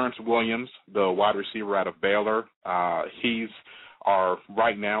 Terrence Williams, the wide receiver out of Baylor, he's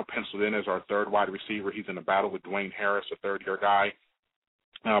right now penciled in as our 3rd wide receiver. He's in a battle with Dwayne Harris, a 3rd-year guy.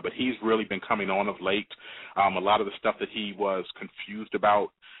 But he's really been coming on of late. A lot of the stuff that he was confused about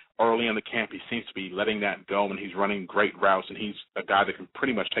early in the camp, he seems to be letting that go, and he's running great routes, and he's a guy that can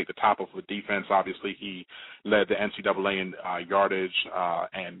pretty much take the top of the defense. Obviously, he led the NCAA in yardage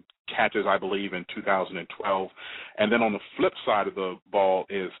and catches, I believe, in 2012. And then on the flip side of the ball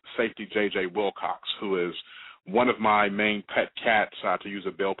is safety J.J. Wilcox, who is one of my main pet cats, to use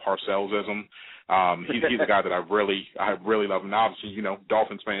a Bill Parcells-ism. He's a guy that I really love. And obviously,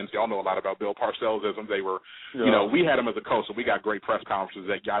 Dolphins fans, y'all know a lot about Bill Parcells-ism. They were, we had him as a coach, so we got great press conferences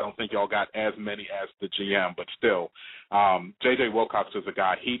that I don't think y'all got as many as the GM, but still. J.J. Wilcox is a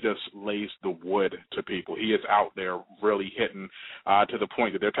guy, he just lays the wood to people. He is out there really hitting to the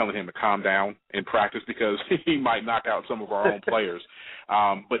point that they're telling him to calm down in practice because he might knock out some of our own players.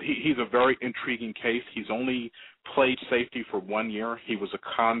 But he's a very intriguing case. He's only played safety for 1 year. He was a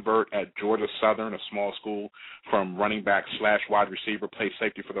convert at Georgia Southern, a small school, from running back / wide receiver, played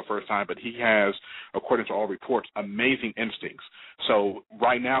safety for the first time. But he has, according to all reports, amazing instincts. So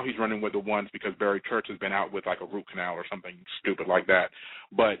right now he's running with the ones because Barry Church has been out with like a root canal or something stupid like that.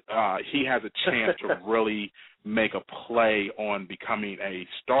 But he has a chance to really make a play on becoming a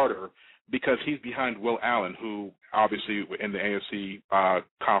starter because he's behind Will Allen, who obviously in the AFC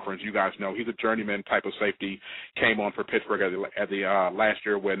conference, you guys know, he's a journeyman type of safety, came on for Pittsburgh at the last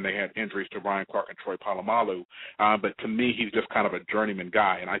year when they had injuries to Ryan Clark and Troy Polamalu. But to me, he's just kind of a journeyman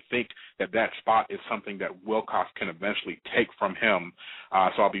guy, and I think that spot is something that Wilcox can eventually take from him.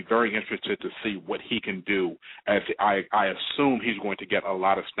 So I'll be very interested to see what he can do, as I assume he's going to get a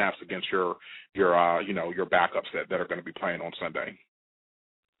lot of snaps against your backups that are going to be playing on Sunday.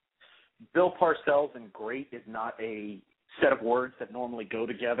 Bill Parcells and great is not a set of words that normally go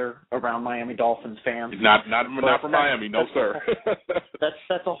together around Miami Dolphins fans. Not for Miami, no sir.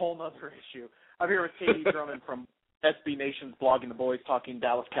 That's a whole other issue. I'm here with Katie Drummond from SB Nation's Blogging the Boys, talking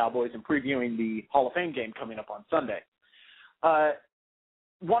Dallas Cowboys and previewing the Hall of Fame game coming up on Sunday.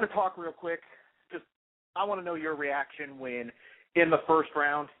 Want to talk real quick, just I want to know your reaction when in the first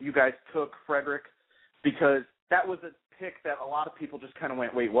round you guys took Frederick, because that was a pick that a lot of people just kind of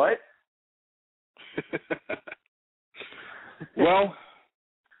went, wait, what? Well,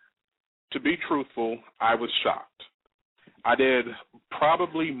 to be truthful, I was shocked. I did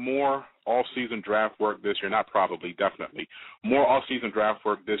probably more all-season draft work this year, not probably, definitely, more all-season draft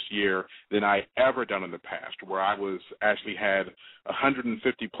work this year than I ever done in the past, where I was actually had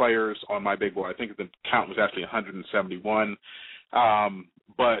 150 players on my big board. I think the count was actually 171.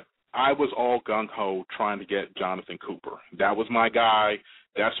 But I was all gung-ho trying to get Jonathan Cooper. That was my guy.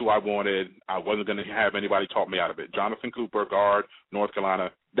 That's who I wanted. I wasn't going to have anybody talk me out of it. Jonathan Cooper, guard, North Carolina,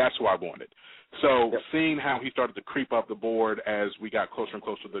 that's who I wanted. So seeing how he started to creep up the board as we got closer and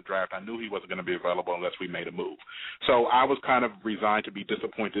closer to the draft, I knew he wasn't going to be available unless we made a move. So I was kind of resigned to be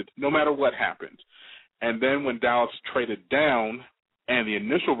disappointed no matter what happened. And then when Dallas traded down, and the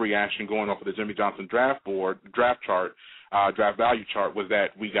initial reaction going off of the Jimmy Johnson draft value chart was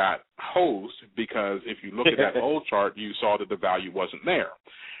that we got hosed, because if you look at that old chart, you saw that the value wasn't there.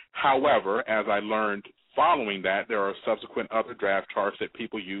 However, as I learned following that, there are subsequent other draft charts that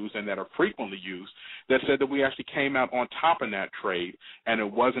people use and that are frequently used that said that we actually came out on top in that trade, and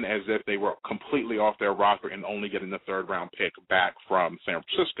it wasn't as if they were completely off their rocker and only getting the third-round pick back from San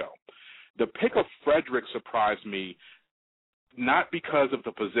Francisco. The pick of Frederick surprised me, not because of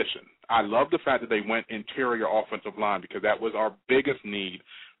the position. I love the fact that they went interior offensive line, because that was our biggest need.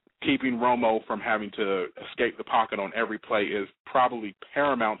 Keeping Romo from having to escape the pocket on every play is probably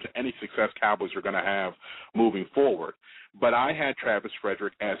paramount to any success Cowboys are going to have moving forward. But I had Travis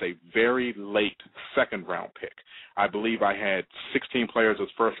Frederick as a very late second-round pick. I believe I had 16 players as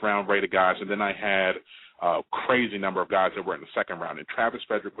first-round rated guys, and then I had a crazy number of guys that were in the second round. And Travis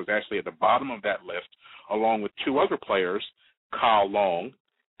Frederick was actually at the bottom of that list, along with two other players, Kyle Long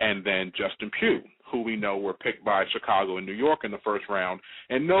and then Justin Pugh, who we know were picked by Chicago and New York in the first round.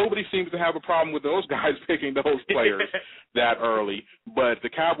 And nobody seems to have a problem with those guys picking those players that early. But the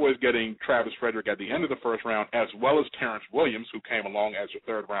Cowboys getting Travis Frederick at the end of the first round, as well as Terrence Williams, who came along as your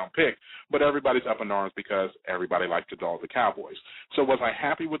third-round pick. But everybody's up in arms because everybody likes to dog the Cowboys. So was I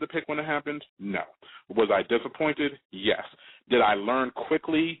happy with the pick when it happened? No. Was I disappointed? Yes. Did I learn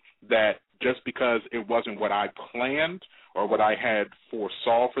quickly that just because it wasn't what I planned or what I had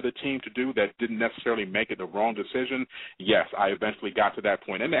foresaw for the team to do, that didn't necessarily make it the wrong decision? Yes, I eventually got to that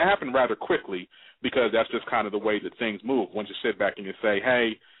point. And it happened rather quickly, because that's just kind of the way that things move. Once you sit back and you say,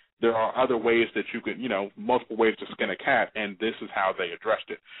 hey, there are other ways that you could, multiple ways to skin a cat, and this is how they addressed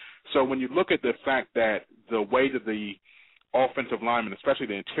it. So when you look at the fact that the way that the offensive linemen, especially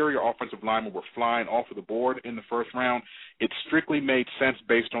the interior offensive linemen, were flying off of the board in the first round, it strictly made sense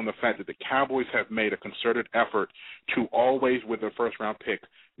based on the fact that the Cowboys have made a concerted effort to always, with their first-round pick,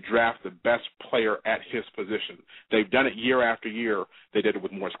 draft the best player at his position. They've done it year after year. They did it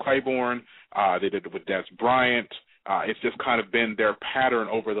with Morris Claiborne. They did it with Des Bryant. It's just kind of been their pattern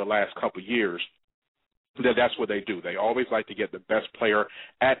over the last couple of years. That's what they do. They always like to get the best player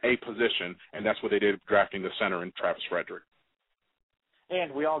at a position, and that's what they did drafting the center in Travis Frederick.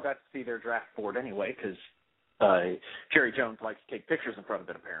 And we all got to see their draft board anyway, because Jerry Jones likes to take pictures in front of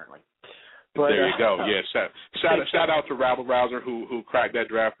it, apparently. But, there you go. Yeah, shout out to Rabble Rouser who cracked that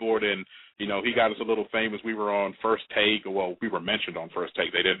draft board, and he got us a little famous. We were on First Take. Well, we were mentioned on First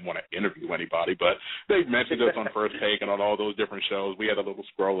Take. They didn't want to interview anybody, but they mentioned us on First Take and on all those different shows. We had a little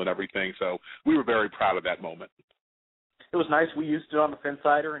scroll and everything, so we were very proud of that moment. It was nice. We used it on the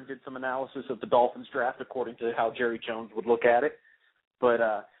Phinsider and did some analysis of the Dolphins draft according to how Jerry Jones would look at it. But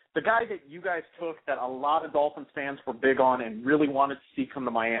the guy that you guys took that a lot of Dolphins fans were big on and really wanted to see come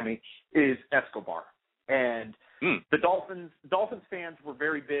to Miami is Escobar. And the Dolphins fans were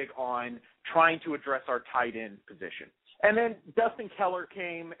very big on trying to address our tight end position. And then Dustin Keller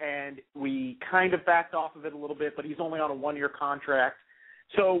came, and we kind of backed off of it a little bit, but he's only on a one-year contract.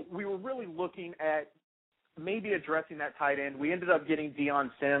 So we were really looking at maybe addressing that tight end. We ended up getting Deion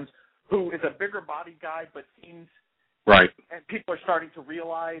Sims, who is a bigger body guy, but seems right. And people are starting to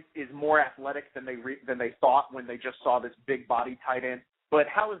realize is more athletic than they thought when they just saw this big body tight end. But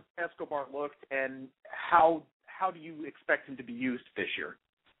how has Escobar looked, and how do you expect him to be used this year?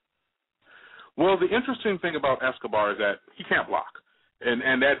 Well, the interesting thing about Escobar is that he can't block,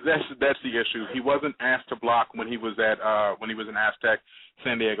 and that's the issue. He wasn't asked to block when he was in Aztec,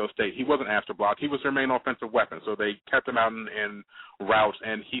 San Diego State. He wasn't asked to block. He was their main offensive weapon, so they kept him out in routes.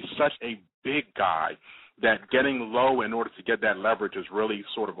 And he's such a big guy that getting low in order to get that leverage is really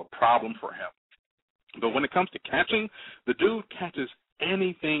sort of a problem for him. But when it comes to catching, the dude catches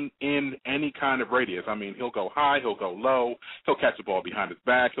anything in any kind of radius. I mean, he'll go high, he'll go low, he'll catch the ball behind his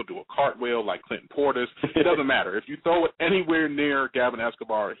back, he'll do a cartwheel like Clinton Portis. It doesn't matter. If you throw it anywhere near Gavin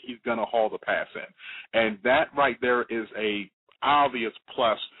Escobar, he's going to haul the pass in. And that right there is a obvious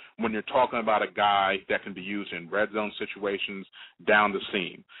plus when you're talking about a guy that can be used in red zone situations down the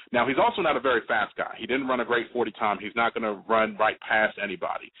seam. Now, he's also not a very fast guy. He didn't run a great 40 time. He's not going to run right past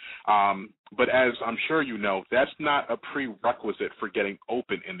anybody. But as I'm sure you know, that's not a prerequisite for getting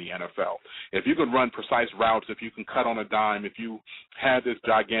open in the NFL. If you can run precise routes, if you can cut on a dime, if you have this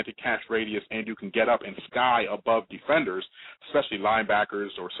gigantic catch radius and you can get up and sky above defenders, especially linebackers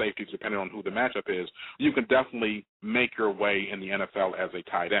or safeties, depending on who the matchup is, you can definitely make your way in the NFL as a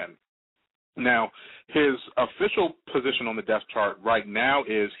tight end. Now, his official position on the depth chart right now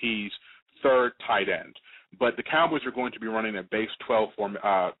is he's third tight end. But the Cowboys are going to be running a base 12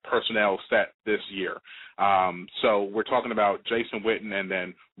 personnel set this year. So we're talking about Jason Witten, and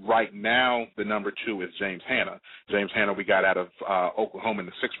then right now the number 2 is James Hanna. James Hanna we got out of Oklahoma in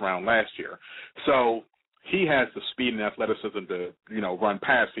the 6th round last year. So he has the speed and athleticism to, run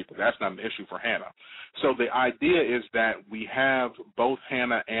past people. That's not an issue for Hanna. So the idea is that we have both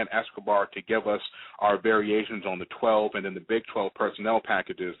Hanna and Escobar to give us our variations on the 12 and then the Big 12 personnel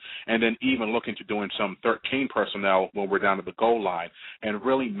packages, and then even looking to doing some 13 personnel when we're down to the goal line, and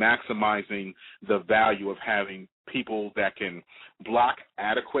really maximizing the value of having people that can block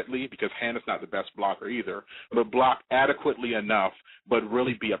adequately, because Hanna's not the best blocker either, but block adequately enough, but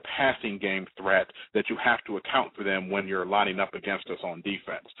really be a passing game threat that you have to account for them when you're lining up against us on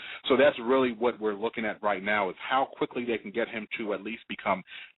defense. So that's really what we're looking at right now, is how quickly they can get him to at least become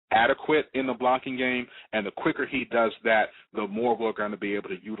adequate in the blocking game, and the quicker he does that, the more we're going to be able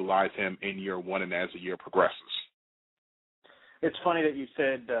to utilize him in year one and as the year progresses. It's funny that you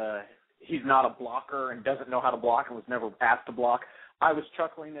said he's not a blocker and doesn't know how to block and was never asked to block. I was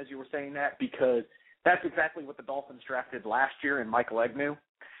chuckling as you were saying that, because that's exactly what the Dolphins drafted last year in Michael Egnew,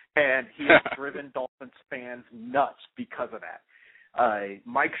 and he has driven Dolphins fans nuts because of that.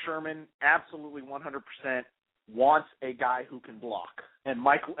 Mike Sherman absolutely 100% wants a guy who can block, and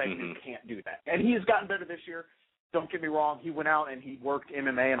Michael Egnew can't do that. And he has gotten better this year. Don't get me wrong. He went out and he worked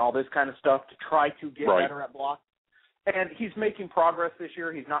MMA and all this kind of stuff to try to get better at block. And he's making progress this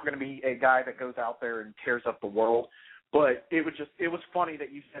year. He's not going to be a guy that goes out there and tears up the world. But it was funny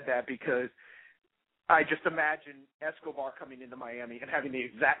that you said that, because I just imagine Escobar coming into Miami and having the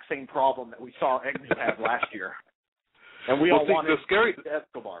exact same problem that we saw Egnew have last year. And we all wanted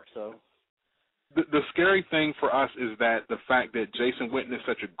Escobar, so. The scary thing for us is that the fact that Jason Witten is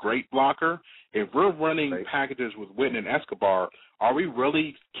such a great blocker, if we're running packages with Witten and Escobar, are we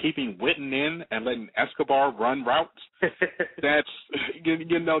really keeping Witten in and letting Escobar run routes? That's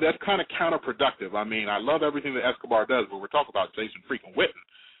kind of counterproductive. I mean, I love everything that Escobar does, but we're talking about Jason freaking Witten.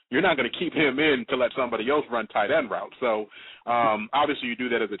 You're not going to keep him in to let somebody else run tight end routes. So obviously you do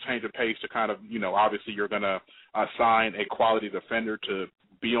that as a change of pace to kind of, obviously you're going to assign a quality defender to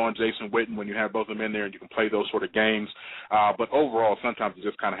be on Jason Witten when you have both of them in there and you can play those sort of games. But overall, sometimes you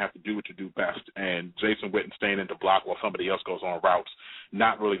just kind of have to do what you do best. And Jason Witten staying in to block while somebody else goes on routes,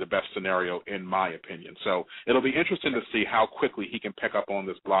 not really the best scenario in my opinion. So it'll be interesting to see how quickly he can pick up on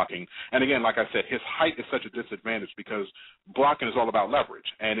this blocking. And again, like I said, his height is such a disadvantage because blocking is all about leverage.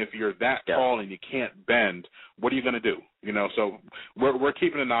 And if you're that tall and you can't bend, what are you going to do? So we're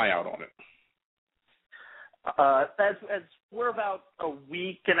keeping an eye out on it. As we're about a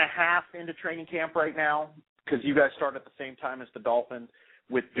week and a half into training camp right now, because you guys start at the same time as the Dolphins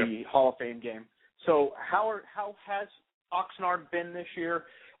with the Hall of Fame game. So how has Oxnard been this year,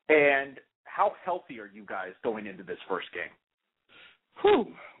 and how healthy are you guys going into this first game?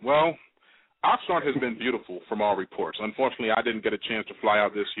 Well, Oxnard has been beautiful from all reports. Unfortunately, I didn't get a chance to fly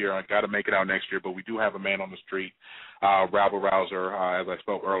out this year. I got to make it out next year, but we do have a man on the street, Rabble Rouser, as I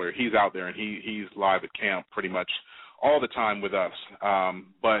spoke earlier. He's out there, and he's live at camp pretty much all the time with us.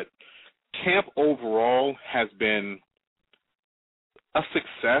 But camp overall has been a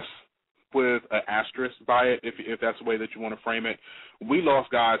success with an asterisk by it, if that's the way that you want to frame it. We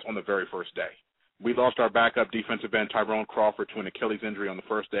lost guys on the very first day. We lost our backup defensive end, Tyrone Crawford, to an Achilles injury on the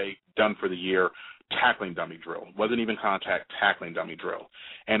first day, done for the year, tackling dummy drill. Wasn't even contact, tackling dummy drill.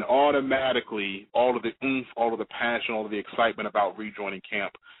 And automatically, all of the oomph, all of the passion, all of the excitement about rejoining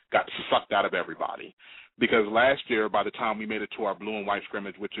camp got sucked out of everybody. Because last year, by the time we made it to our blue and white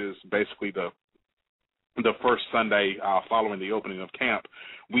scrimmage, which is basically the first Sunday following the opening of camp,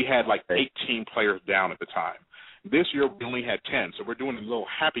 we had like 18 players down at the time. This year, we only had 10, so we're doing a little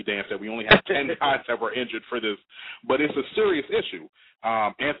happy dance that we only had 10 guys that were injured for this. But it's a serious issue.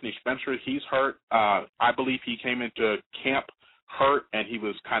 Anthony Spencer, he's hurt. I believe he came into camp hurt, and he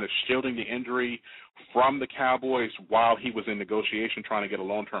was kind of shielding the injury from the Cowboys while he was in negotiation trying to get a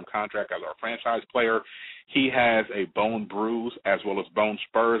long-term contract as our franchise player. He has a bone bruise as well as bone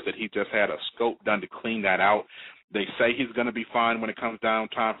spurs that he just had a scope done to clean that out. They say he's going to be fine when it comes down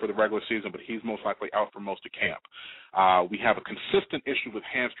time for the regular season, but he's most likely out for most of camp. We have a consistent issue with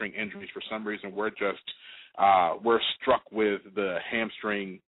hamstring injuries. For some reason, we're struck with the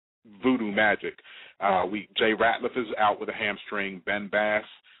hamstring voodoo magic. Jay Ratliff is out with a hamstring. Ben Bass,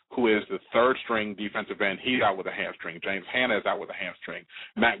 who is the third-string defensive end, he's out with a hamstring. James Hanna is out with a hamstring.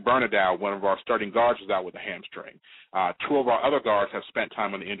 Mac Bernardow, one of our starting guards, is out with a hamstring. Two of our other guards have spent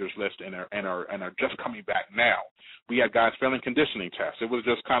time on the injuries list and are just coming back now. We had guys failing conditioning tests. It was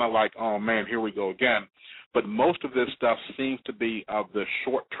just kind of like, oh, man, here we go again. But most of this stuff seems to be of the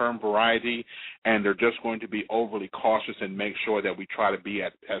short-term variety, and they're just going to be overly cautious and make sure that we try to be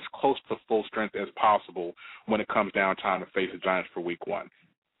at as close to full strength as possible when it comes down time to face the Giants for Week 1.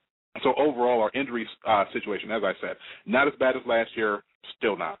 So overall, our injury situation, as I said, not as bad as last year,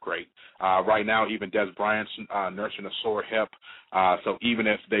 still not great. Right now, even Des Bryant's nursing a sore hip. So even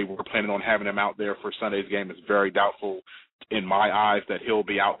if they were planning on having him out there for Sunday's game, it's very doubtful in my eyes that he'll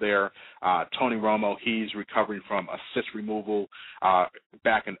be out there. Tony Romo, he's recovering from a cyst removal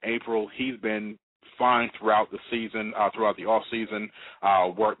back in April. He's been fine throughout the season, throughout the off-season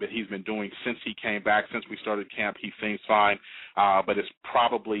work that he's been doing since he came back. Since we started camp, he seems fine, but it's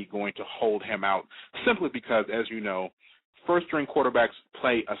probably going to hold him out simply because, as you know, first-string quarterbacks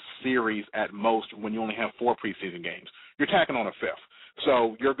play a series at most when you only have 4 preseason games. You're tacking on a 5th.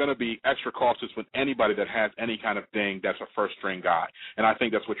 So you're going to be extra cautious with anybody that has any kind of thing that's a first-string guy, and I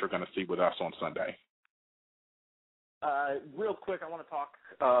think that's what you're going to see with us on Sunday. Real quick, I want to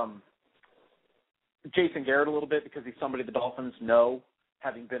talk Jason Garrett a little bit because he's somebody the Dolphins know,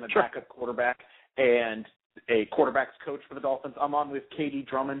 having been a backup quarterback and a quarterback's coach for the Dolphins. I'm on with Katie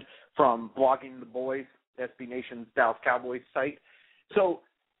Drummond from Blogging the Boys, SB Nation's Dallas Cowboys site. So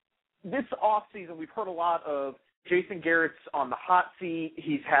this offseason, we've heard a lot of Jason Garrett's on the hot seat.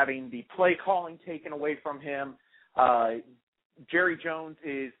 He's having the play calling taken away from him. Jerry Jones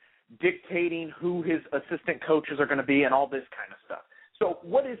is dictating who his assistant coaches are going to be and all this kind of stuff. So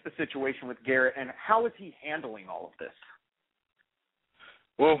what is the situation with Garrett, and how is he handling all of this?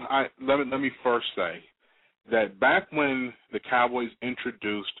 Well, let me first say that back when the Cowboys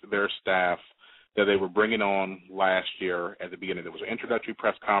introduced their staff that they were bringing on last year at the beginning, there was an introductory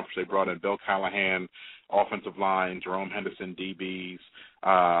press conference. They brought in Bill Callahan, offensive line, Jerome Henderson, DBs,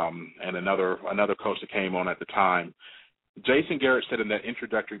 and another coach that came on at the time. Jason Garrett said in that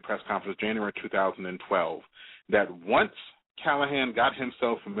introductory press conference, January 2012, that once Callahan got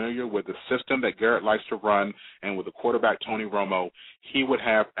himself familiar with the system that Garrett likes to run and with the quarterback, Tony Romo, he would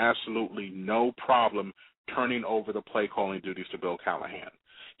have absolutely no problem turning over the play calling duties to Bill Callahan.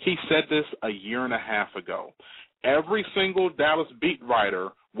 He said this a year and a half ago. Every single Dallas beat writer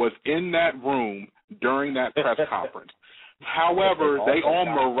was in that room during that press conference. However, they all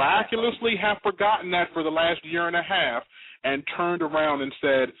miraculously have forgotten that for the last year and a half and turned around and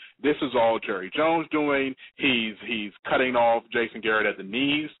said, this is all Jerry Jones doing. He's cutting off Jason Garrett at the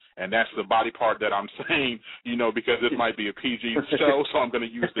knees, and that's the body part that I'm saying, because this might be a PG show, so I'm going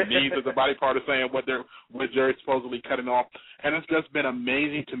to use the knees as a body part of saying what Jerry's supposedly cutting off. And it's just been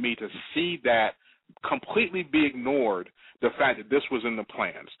amazing to me to see that completely be ignored, the fact that this was in the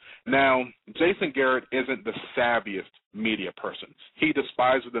plans. Now, Jason Garrett isn't the savviest media person. He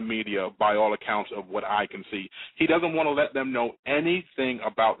despises the media by all accounts of what I can see. He doesn't want to let them know anything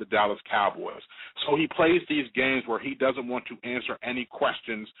about the Dallas Cowboys. So he plays these games where he doesn't want to answer any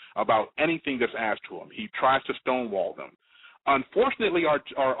questions about anything that's asked to him. He tries to stonewall them. Unfortunately,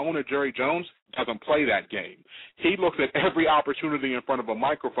 our owner, Jerry Jones, doesn't play that game. He looks at every opportunity in front of a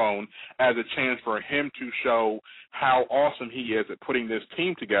microphone as a chance for him to show how awesome he is at putting this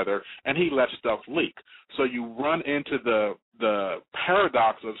team together, and he lets stuff leak. So you run into the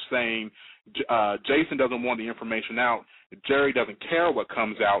paradox of saying Jason doesn't want the information out, Jerry doesn't care what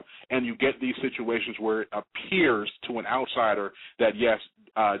comes out, and you get these situations where it appears to an outsider that, yes,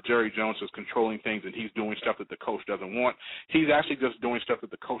 Jerry Jones is controlling things and he's doing stuff that the coach doesn't want. He's actually just doing stuff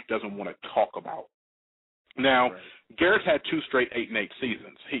that the coach doesn't want to talk about. Now, right. Garrett's had 2 straight 8-8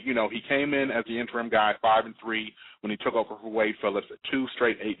 seasons. He came in as the interim guy 5-3 when he took over for Wade Phillips. 2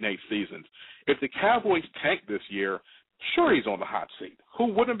 straight 8-8 seasons. If the Cowboys tank this year, sure, he's on the hot seat.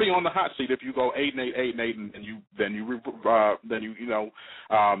 Who wouldn't be on the hot seat if you go 8-8, 8-8, and you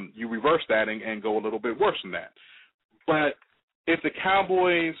reverse that and go a little bit worse than that. But if the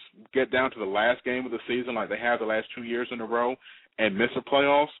Cowboys get down to the last game of the season like they have the last 2 years in a row and miss the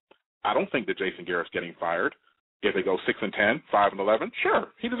playoffs, I don't think that Jason Garrett's getting fired. If they go 6-10, 5-11,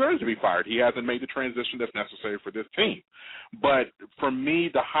 sure, he deserves to be fired. He hasn't made the transition that's necessary for this team. But for me,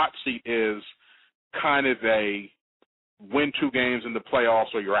 the hot seat is kind of a win 2 games in the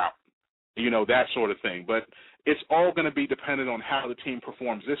playoffs or you're out, that sort of thing. But it's all going to be dependent on how the team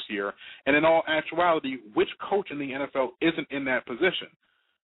performs this year. And in all actuality, which coach in the NFL isn't in that position?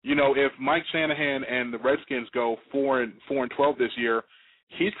 If Mike Shanahan and the Redskins go 4-12 this year,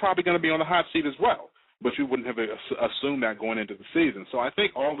 he's probably going to be on the hot seat as well. But you wouldn't have assumed that going into the season. So I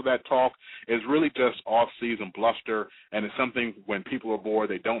think all of that talk is really just off-season bluster, and it's something when people are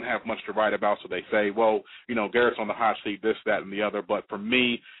bored, they don't have much to write about, so they say, well, Garrett's on the hot seat, this, that, and the other. But for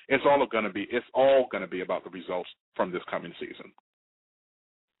me, it's all going to be about the results from this coming season.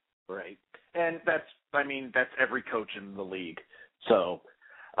 Right. And that's every coach in the league. So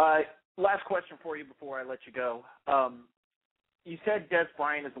last question for you before I let you go. You said Des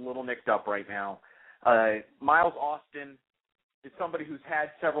Bryant is a little nicked up right now. Miles Austin is somebody who's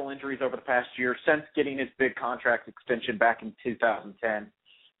had several injuries over the past year since getting his big contract extension back in 2010.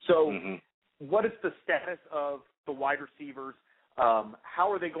 So what is the status of the wide receivers?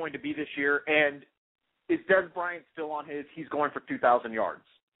 How are they going to be this year? And is Des Bryant still on he's going for 2,000 yards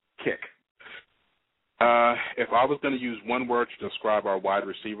kick? If I was going to use one word to describe our wide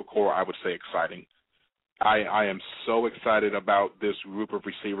receiver core, I would say exciting. I am so excited about this group of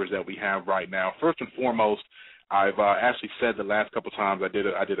receivers that we have right now. First and foremost, I've actually said the last couple times I did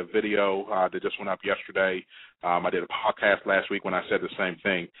a video that just went up yesterday. I did a podcast last week when I said the same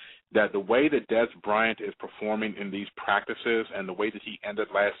thing, that the way that Des Bryant is performing in these practices and the way that he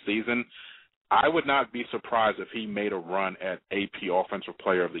ended last season, I would not be surprised if he made a run at AP Offensive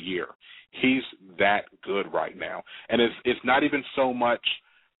Player of the Year. He's that good right now. And it's not even so much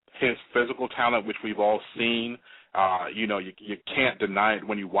his physical talent, which we've all seen. You can't deny it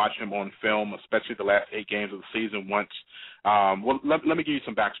when you watch him on film, especially the last 8 games of the season once. Let me give you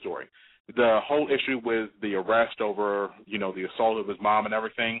some backstory. The whole issue with the arrest over, the assault of his mom and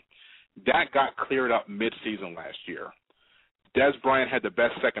everything, that got cleared up mid-season last year. Des Bryant had the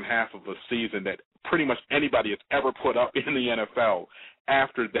best second half of a season that pretty much anybody has ever put up in the NFL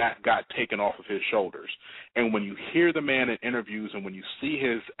after that got taken off of his shoulders. And when you hear the man in interviews and when you see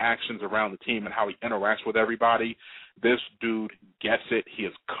his actions around the team and how he interacts with everybody, this dude gets it. He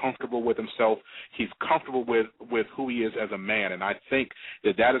is comfortable with himself. He's comfortable with who he is as a man. And I think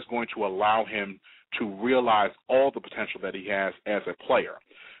that is going to allow him to realize all the potential that he has as a player.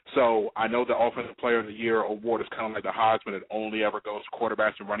 So I know the Offensive Player of the Year award is kind of like the Heisman. It only ever goes to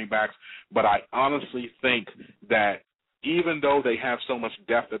quarterbacks and running backs. But I honestly think that even though they have so much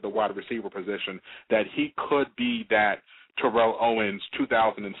depth at the wide receiver position, that he could be that Terrell Owens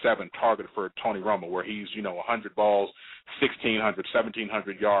 2007 target for Tony Romo, where he's, 100 balls, 1,600,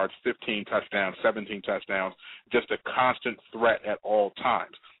 1,700 yards, 15 touchdowns, 17 touchdowns, just a constant threat at all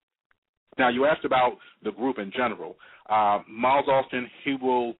times. Now, you asked about the group in general. Miles Austin,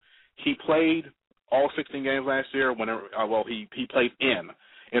 he played all 16 games last year. He played in.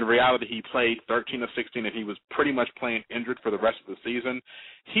 In reality, he played 13 of 16, and he was pretty much playing injured for the rest of the season.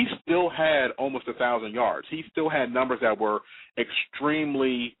 He still had almost 1,000 yards. He still had numbers that were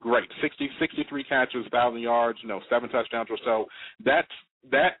extremely great. 63 catches, 1,000 yards, 7 touchdowns or so.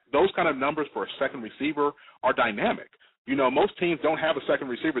 Those kind of numbers for a second receiver are dynamic. Most teams don't have a second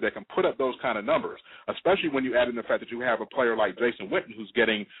receiver that can put up those kind of numbers, especially when you add in the fact that you have a player like Jason Witten who's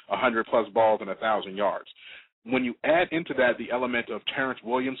getting 100-plus balls and 1,000 yards. When you add into that the element of Terrence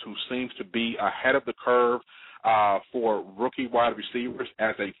Williams, who seems to be ahead of the curve for rookie wide receivers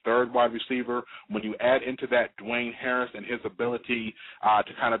as a third wide receiver, when you add into that Dwayne Harris and his ability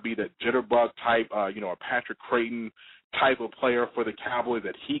to kind of be the jitterbug type, a Patrick Creighton type of player for the Cowboys,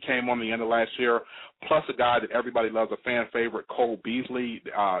 that he came on the end of last year, plus a guy that everybody loves, a fan favorite, Cole Beasley,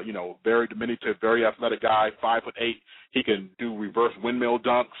 very diminutive, very athletic guy, 5'8". He can do reverse windmill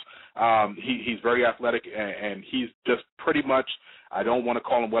dunks. He's very athletic, and he's just pretty much I don't want to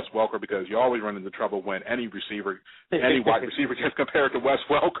call him Wes Welker because you always run into trouble when any wide receiver gets compared to Wes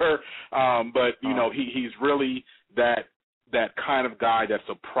Welker. But you know, he's really that kind of guy that's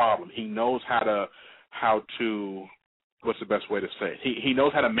a problem. He knows how to what's the best way to say it? He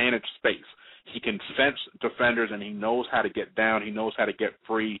knows how to manage space. He can sense defenders, and he knows how to get down. He knows how to get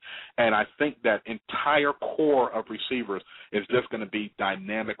free. And I think that entire core of receivers is just going to be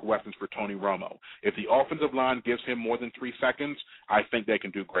dynamic weapons for Tony Romo. If the offensive line gives him more than 3 seconds, I think they can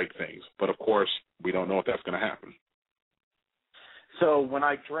do great things. But, of course, we don't know if that's going to happen. So when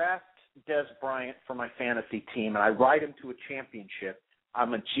I draft Des Bryant for my fantasy team and I ride him to a championship,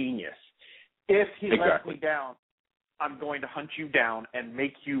 I'm a genius. If he lets me down, I'm going to hunt you down and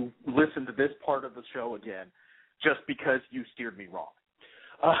make you listen to this part of the show again just because you steered me wrong.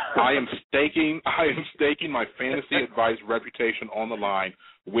 I am staking my fantasy advice reputation on the line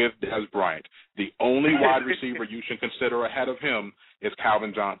with Des Bryant. The only wide receiver you should consider ahead of him is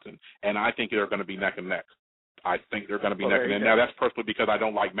Calvin Johnson, and I think they're going to be neck and neck. I think they're going to be neck and neck. Now, that's personally because I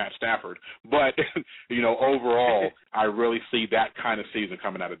don't like Matt Stafford. But, you know, overall, I really see that kind of season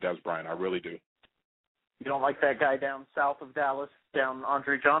coming out of Des Bryant. I really do. You don't like that guy down south of Dallas, down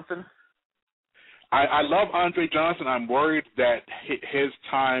Andre Johnson? I love Andre Johnson. I'm worried that his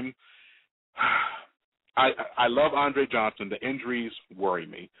time I love Andre Johnson. The injuries worry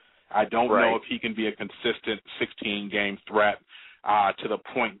me. I don't know if he can be a consistent 16-game threat to the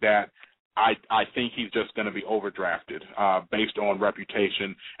point that I think he's just going to be overdrafted based on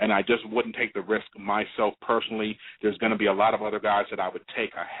reputation, and I just wouldn't take the risk myself personally. There's going to be a lot of other guys that I would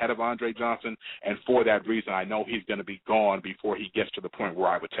take ahead of Andre Johnson, and for that reason, I know he's going to be gone before he gets to the point where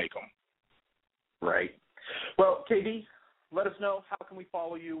I would take him. Right. Well, KD, let us know. How can we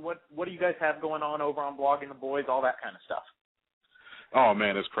follow you? What do you guys have going on over on Blogging the Boys, all that kind of stuff? Oh,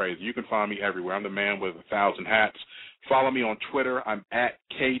 man, it's crazy. You can find me everywhere. I'm the man with 1,000 hats. Follow me on Twitter. I'm at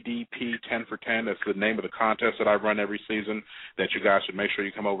KDP10for10. That's the name of the contest that I run every season that you guys should make sure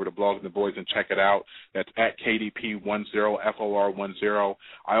you come over to Blogging the Boys and check it out. That's at KDP10, FOR10.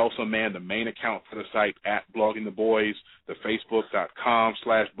 I also man the main account for the site at Blogging the Boys, the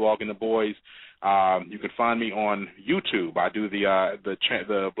Facebook.com/Blogging the Boys. You can find me on YouTube. I do the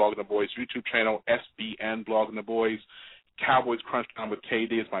Blogging the Boys YouTube channel, SBN Blogging the Boys. Cowboys Crunch Time with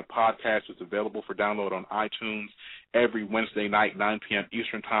KD is my podcast. It's available for download on iTunes every Wednesday night, 9 p.m.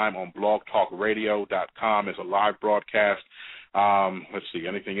 Eastern Time on blogtalkradio.com. It's a live broadcast. Let's see,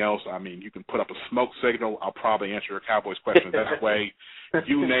 anything else? I mean, you can put up a smoke signal. I'll probably answer your Cowboys questions that way.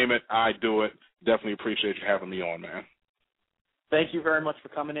 You name it, I do it. Definitely appreciate you having me on, man. Thank you very much for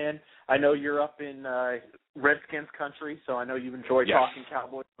coming in. I know you're up in Redskins country, so I know you enjoy talking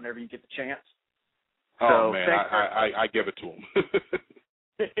Cowboys whenever you get the chance. Oh, man, I give it to him.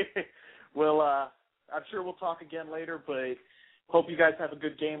 Well, I'm sure we'll talk again later, but hope you guys have a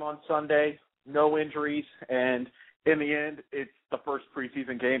good game on Sunday, no injuries, and in the end, it's the first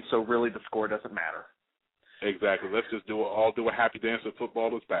preseason game, so really the score doesn't matter. Exactly. Let's just do a happy dance if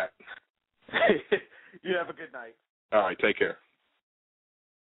football is back. You have a good night. All right, take care.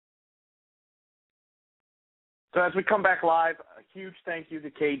 So as we come back live, a huge thank you to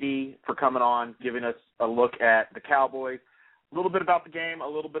KD for coming on, giving us a look at the Cowboys, a little bit about the game, a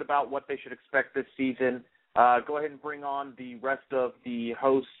little bit about what they should expect this season. Go ahead and bring on the rest of the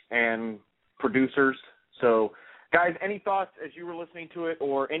hosts and producers. So, guys, any thoughts as you were listening to it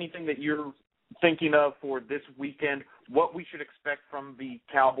or anything that you're thinking of for this weekend, what we should expect from the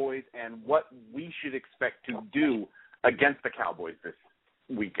Cowboys and what we should expect to do against the Cowboys this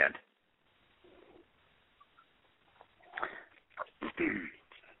weekend?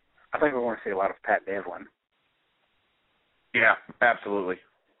 I think we're going to see a lot of Pat Devlin. Yeah, absolutely.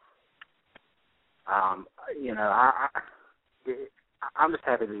 You know, I'm just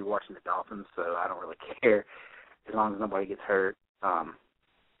happy to be watching the Dolphins, so I don't really care as long as nobody gets hurt.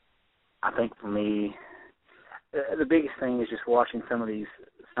 I think for me, the biggest thing is just watching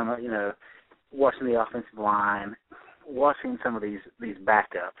watching the offensive line, watching some of these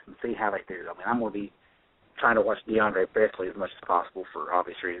backups and see how they do. I mean, I'm going to be trying to watch DeAndre Presley as much as possible for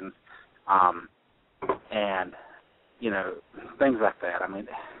obvious reasons. And, you know, things like that. I mean,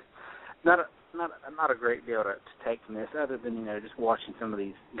 not a great deal to take from this other than, you know, just watching some of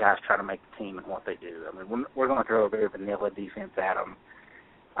these guys try to make the team and what they do. I mean, we're going to throw a very vanilla defense at them.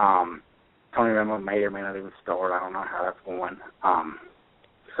 Tony Romo may or may not even start. I don't know how that's going.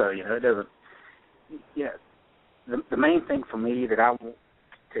 So, you know, it doesn't, you know, the main thing for me that I want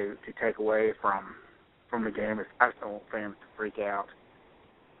to take away from the game is I just don't want fans to freak out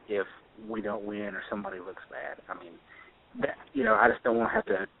if we don't win or somebody looks bad. I mean, you know, I just don't want to have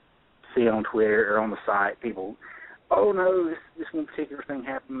to see on Twitter or on the site people oh no, this one particular thing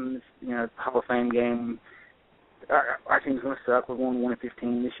happened. This, Hall of Fame game. Our team's going to suck. We're going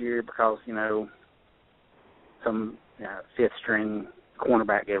 1-15 this year because some fifth string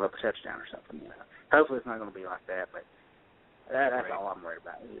cornerback gave up a touchdown or something. Hopefully it's not going to be like that, but that's all I'm worried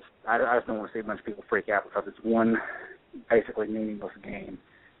about. I just don't want to see a bunch of people freak out because it's one basically meaningless game.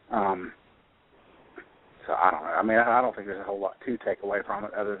 So I don't know. I mean, I don't think there's a whole lot to take away from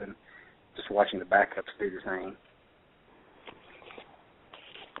it other than just watching the backups do their thing.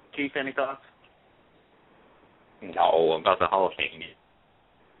 Keith, any thoughts? No, about the Hall of Fame game.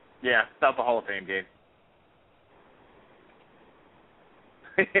 Yeah, about the Hall of Fame game.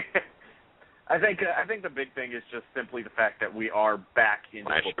 I think the big thing is just simply the fact that we are back into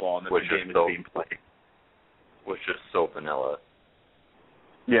football and that the game is being played. Which is so vanilla.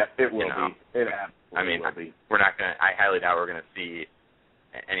 Yeah, it will be. It absolutely will be. We're not gonna. I highly doubt we're gonna see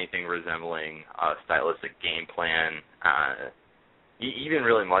anything resembling a stylistic game plan. Even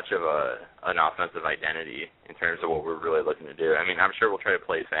really much of an offensive identity in terms of what we're really looking to do. I mean, I'm sure we'll try to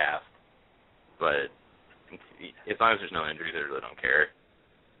play fast, but as long as there's no injuries, I really don't care.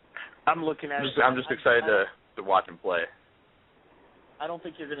 I'm looking at I'm just excited to watch him play. I don't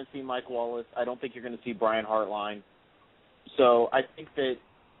think you're going to see Mike Wallace. I don't think you're going to see Brian Hartline. So I think that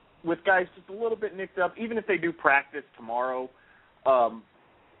with guys just a little bit nicked up, even if they do practice tomorrow,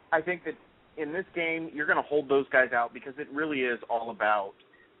 I think that in this game you're going to hold those guys out because it really is all about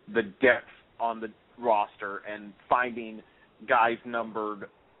the depth on the roster and finding guys numbered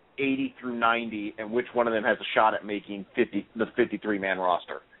 80 through 90 and which one of them has a shot at making the 53-man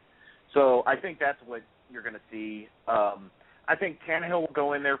roster. So I think that's what you're going to see. I think Tannehill will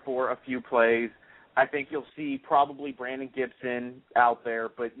go in there for a few plays. I think you'll see probably Brandon Gibson out there,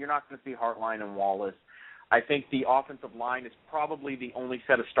 but you're not going to see Hartline and Wallace. I think the offensive line is probably the only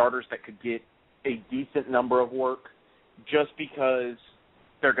set of starters that could get a decent number of work just because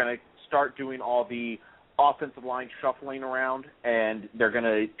they're going to start doing all the offensive line shuffling around, and they're going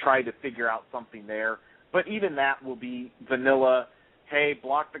to try to figure out something there. But even that will be vanilla. Hey,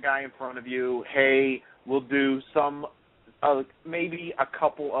 block the guy in front of you. Hey, we'll do some maybe a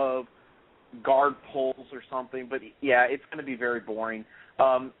couple of guard pulls or something. But, yeah, it's going to be very boring.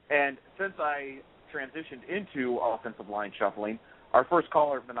 And since I transitioned into offensive line shuffling, our first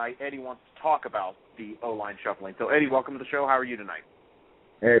caller of the night, Eddie, wants to talk about the O-line shuffling. So, Eddie, welcome to the show. How are you tonight?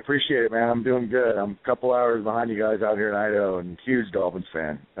 Hey, appreciate it, man. I'm doing good. I'm a couple hours behind you guys out here in Idaho and huge Dolphins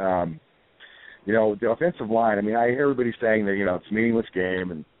fan. The offensive line, I mean, I hear everybody saying that, it's a meaningless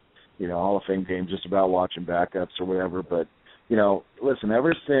game and, Hall of Fame game just about watching backups or whatever. But, listen,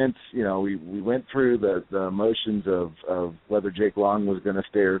 ever since, we went through the motions of whether Jake Long was going to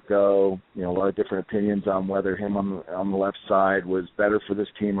stay or go, a lot of different opinions on whether him on the left side was better for this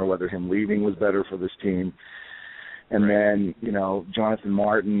team or whether him leaving was better for this team. And then, Jonathan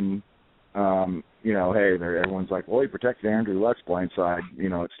Martin, hey, everyone's like, well, he protected Andrew Luck's blind side,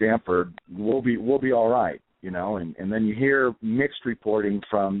 at Stanford. We'll be all right, And then you hear mixed reporting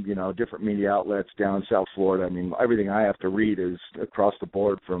from, different media outlets down in South Florida. I mean, everything I have to read is across the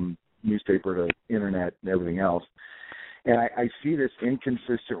board from newspaper to internet and everything else. And I see this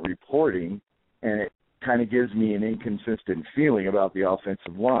inconsistent reporting, and it kind of gives me an inconsistent feeling about the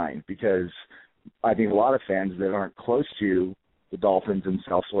offensive line because I think a lot of fans that aren't close to the Dolphins in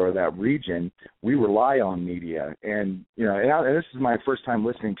South Florida, that region, we rely on media. And, and this is my first time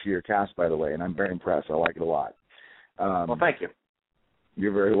listening to your cast, by the way, and I'm very impressed. I like it a lot. Well, thank you.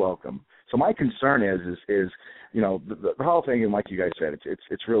 You're very welcome. So my concern is the whole thing, and like you guys said,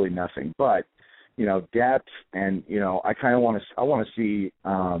 it's really nothing. But, depth and, I kind of want to see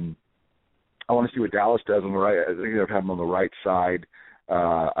what Dallas does on the right. I think they'll have him on the right side.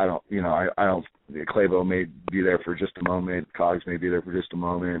 I don't. Clavo may be there for just a moment. Cogs may be there for just a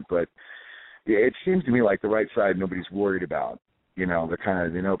moment, but it seems to me like the right side nobody's worried about. They're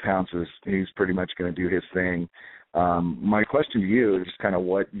kind of Pounce he's pretty much going to do his thing. My question to you is just kind of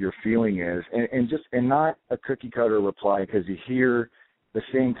what your feeling is, and not a cookie cutter reply because you hear the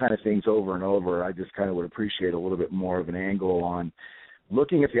same kind of things over and over. I just kind of would appreciate a little bit more of an angle on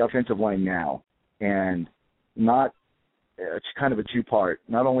looking at the offensive line now and not. It's kind of a two-part.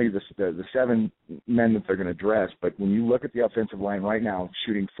 Not only the 7 men that they're going to dress, but when you look at the offensive line right now,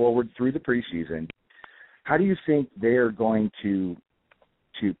 shooting forward through the preseason, how do you think they are going to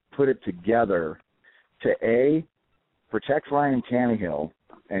put it together to A, protect Ryan Tannehill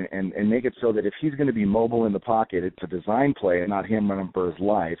and make it so that if he's going to be mobile in the pocket, it's a design play and not him running for his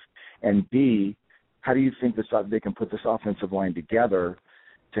life, and B, how do you think they can put this offensive line together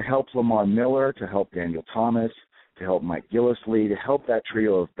to help Lamar Miller, to help Daniel Thomas, to help Mike Gillislee, to help that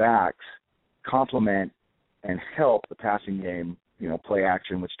trio of backs complement and help the passing game, play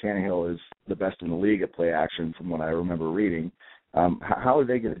action, which Tannehill is the best in the league at play action from what I remember reading. How are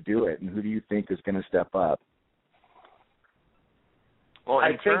they going to do it, and who do you think is going to step up? Well,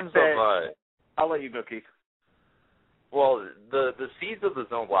 in terms of I'll let you go, Keith. Well, the seeds of the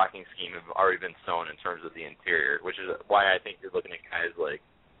zone blocking scheme have already been sown in terms of the interior, which is why I think you're looking at guys like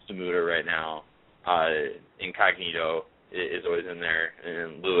Samuda right now. Incognito is always in there,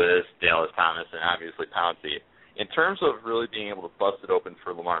 and Lewis, Dallas Thomas, and obviously Pouncey. In terms of really being able to bust it open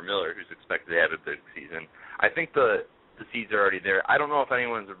for Lamar Miller, who's expected to have a big season, I think the seeds are already there. I don't know if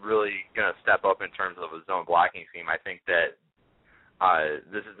anyone's really going to step up in terms of a zone blocking scheme. I think that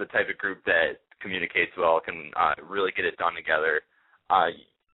this is the type of group that communicates well, can really get it done together. I'm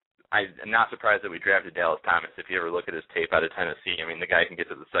not surprised that we drafted Dallas Thomas. If you ever look at his tape out of Tennessee, I mean, the guy can get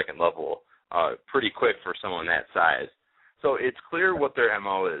to the second level pretty quick for someone that size. So it's clear what their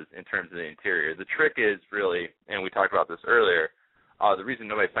MO is in terms of the interior. The trick is really, and we talked about this earlier, the reason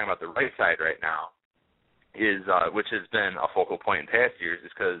nobody's talking about the right side right now is, which has been a focal point in past years, is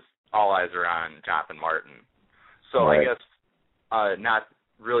because all eyes are on Jonathan Martin. So right. I guess not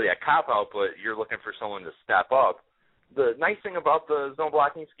really a cop-out, but you're looking for someone to step up. The nice thing about the zone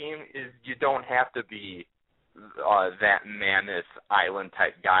blocking scheme is you don't have to be that mammoth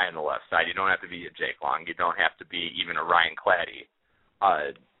island-type guy on the left side. You don't have to be a Jake Long. You don't have to be even a Ryan Claddy.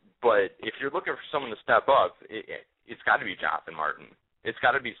 But if you're looking for someone to step up, it's got to be Jonathan Martin. It's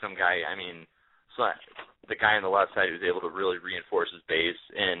got to be some guy, the guy on the left side who's able to really reinforce his base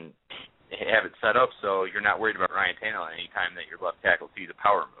and have it set up so you're not worried about Ryan Tannehill any time that your left tackle sees a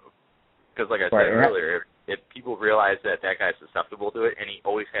power move. Because like I said earlier, if people realize that guy's susceptible to it, and he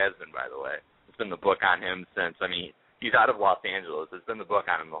always has been, by the way. It's been the book on him since, he's out of Los Angeles. It's been the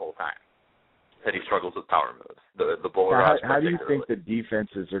book on him the whole time, that he struggles with power moves. The bull rush. How do you think the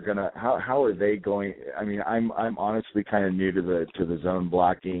defenses are going to, how are they going, I'm honestly kind of new to the zone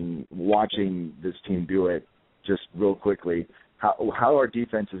blocking, watching this team do it just real quickly. How are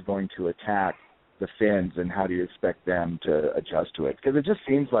defenses going to attack the Fins, and how do you expect them to adjust to it? Because it just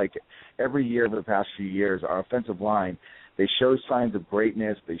seems like every year over the past few years, our offensive line, they show signs of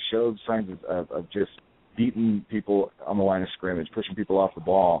greatness. They showed signs of just beating people on the line of scrimmage, pushing people off the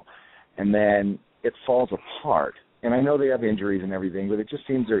ball, and then it falls apart. And I know they have injuries and everything, but it just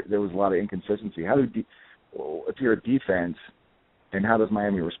seems there was a lot of inconsistency. If you're a defense, and how does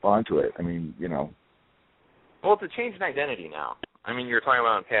Miami respond to it? Well, it's a change in identity now. You're talking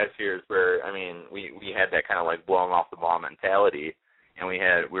about in past years where, we had that kind of like blowing off the ball mentality, and we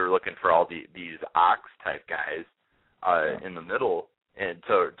were looking for all these ox type guys in the middle and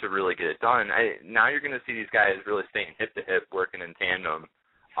to really get it done. Now you're going to see these guys really staying hip to hip, working in tandem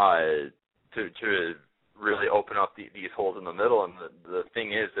to really open up these holes in the middle. And the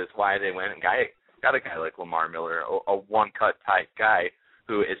thing is, that's why they went and got a guy like Lamar Miller, a one-cut type guy,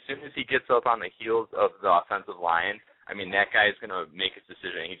 who as soon as he gets up on the heels of the offensive line, that guy is going to make his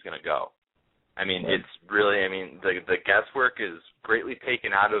decision and he's going to go. It's really, the guesswork is greatly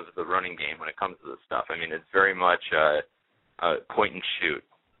taken out of the running game when it comes to this stuff. It's very much point and shoot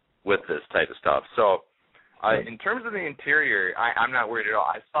with this type of stuff. So in terms of the interior, I'm not worried at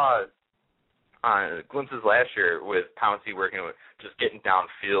all. I saw glimpses last year with Pouncey working with just getting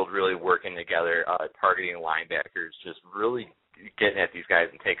downfield, really working together, targeting linebackers, just really getting at these guys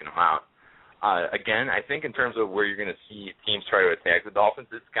and taking them out. Again, I think in terms of where you're going to see teams try to attack the Dolphins,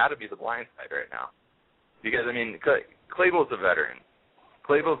 it's got to be the blind side right now. Because, Claypool's a veteran.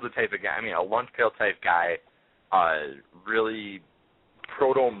 Claypool's the type of guy, a lunch pail type guy, really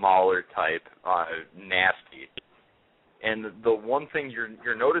proto-mauler type, nasty. And the one thing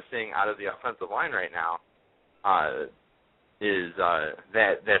you're noticing out of the offensive line right now is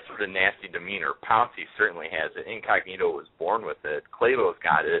that sort of nasty demeanor. Pouncey certainly has it. Incognito was born with it. Claypool's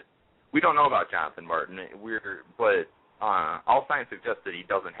got it. We don't know about Jonathan Martin, but all signs suggest that he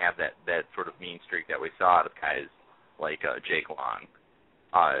doesn't have that sort of mean streak that we saw out of guys like Jake Long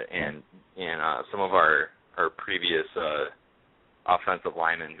and some of our previous offensive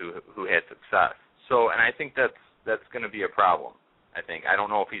linemen who had success. So, and I think that's going to be a problem. I don't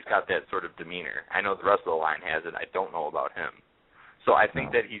know if he's got that sort of demeanor. I know the rest of the line has it. I don't know about him. So I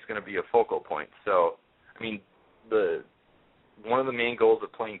think that he's going to be a focal point. So, one of the main goals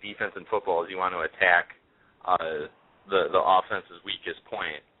of playing defense in football is you want to attack the offense's weakest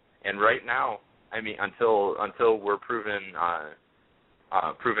point. And right now, until we're proven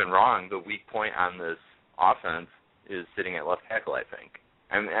wrong, the weak point on this offense is sitting at left tackle, I think.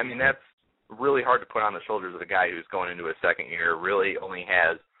 That's really hard to put on the shoulders of a guy who's going into his second year, really only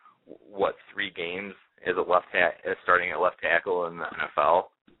has, 3 games as starting at left tackle in the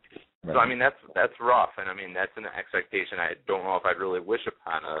NFL. Right. So I mean that's rough, and I mean that's an expectation I don't know if I'd really wish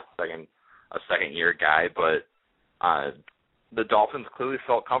upon a second year guy, but the Dolphins clearly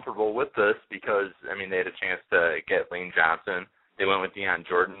felt comfortable with this because I mean they had a chance to get Lane Johnson. They went with Deion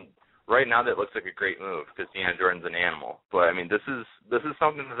Jordan. Right now that looks like a great move because Deion Jordan's an animal. But I mean this is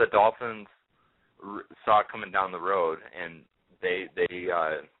something that the Dolphins saw coming down the road, and they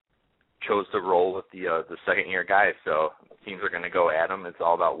chose to roll with the second year guy. So teams are going to go at him. It's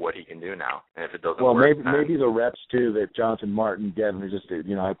all about what he can do now. And if it doesn't work, maybe the reps too that Jonathan Martin get, and just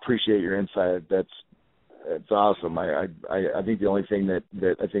I appreciate your insight. It's awesome. I think the only thing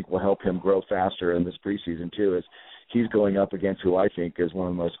that I think will help him grow faster in this preseason too is he's going up against who I think is one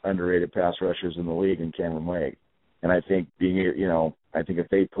of the most underrated pass rushers in the league in Cameron Wake. And I think I think if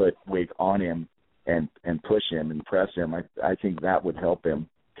they put Wake on him and push him and press him, I think that would help him,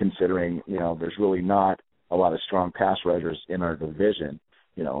 considering there's really not a lot of strong pass rushers in our division.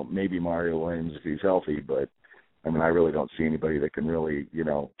 Maybe Mario Williams if he's healthy, but I mean I really don't see anybody that can really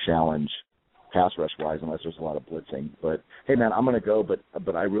challenge pass rush wise unless there's a lot of blitzing. But hey man, I'm gonna go,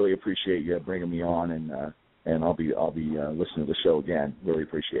 but I really appreciate you bringing me on, and I'll be listening to the show again. Really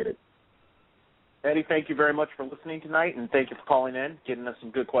appreciate it. Eddie, thank you very much for listening tonight, and thank you for calling in, getting us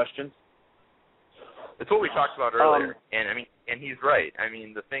some good questions. It's what we talked about earlier, and he's right. I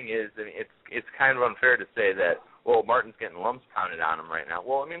mean, the thing is, it's kind of unfair to say that, well, Martin's getting lumps pounded on him right now.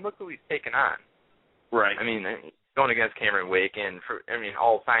 Well, I mean, look who he's taken on. Right. I mean, going against Cameron Wake, and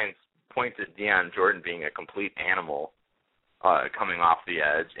all signs point to Deion Jordan being a complete animal coming off the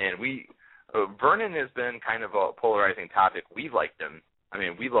edge. And Vernon has been kind of a polarizing topic. We liked him. I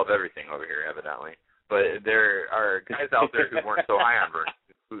mean, we love everything over here, evidently. But there are guys out there who weren't so high on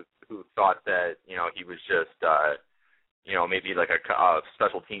Vernon, who thought that, he was just, maybe like a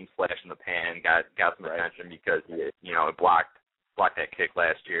special team flash in the pan, got some attention because he, blocked that kick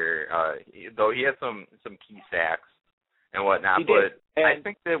last year, though he had some key sacks and whatnot. But I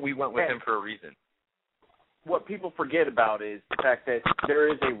think that we went with him for a reason. What people forget about is the fact that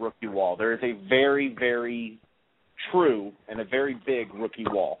there is a rookie wall. There is a very, very true and a very big rookie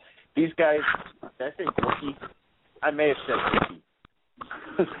wall. These guys, did I say rookie? I may have said rookie.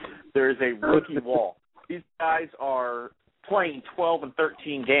 There is a rookie wall. These guys are playing 12 and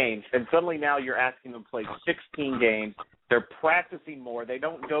 13 games, and suddenly now you're asking them to play 16 games. They're practicing more. They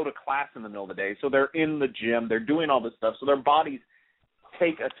don't go to class in the middle of the day, so they're in the gym. They're doing all this stuff, so their bodies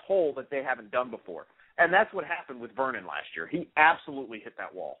take a toll that they haven't done before. And that's what happened with Vernon last year. He absolutely hit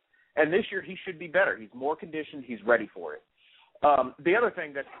that wall. And this year he should be better. He's more conditioned. He's ready for it. The other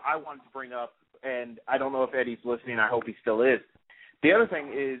thing that I wanted to bring up, and I don't know if Eddie's listening. I hope he still is. The other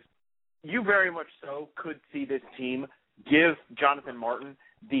thing is you very much so could see this team give Jonathan Martin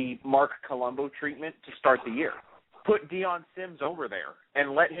the Mark Colombo treatment to start the year. Put Deion Sims over there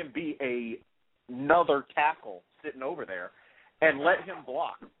and let him be another tackle sitting over there and let him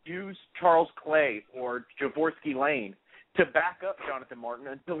block. Use Charles Clay or Javorski Lane to back up Jonathan Martin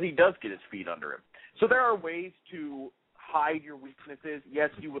until he does get his feet under him. So there are ways to hide your weaknesses. Yes,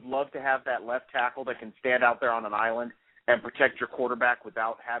 you would love to have that left tackle that can stand out there on an island and protect your quarterback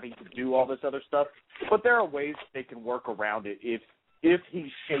without having to do all this other stuff. But there are ways they can work around it if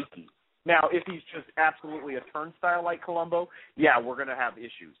he's shaky. Now, if he's just absolutely a turnstile like Colombo, yeah, we're going to have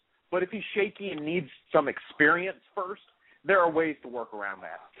issues. But if he's shaky and needs some experience first, there are ways to work around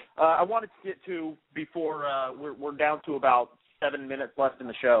that. I wanted to get to, before we're down to about 7 minutes left in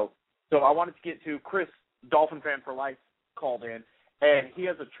the show, so I wanted to get to Chris, Dolphin Fan for Life, called in, and he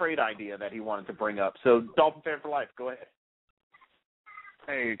has a trade idea that he wanted to bring up. So, Dolphin Fan for Life, go ahead.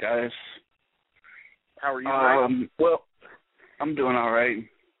 Hey, guys. How are you? Well, I'm doing all right.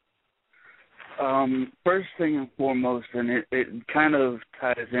 First thing and foremost, and it kind of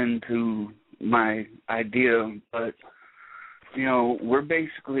ties into my idea, but, we're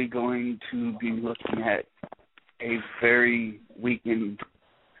basically going to be looking at a very weakened,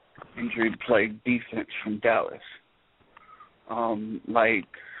 injury-plagued defense from Dallas.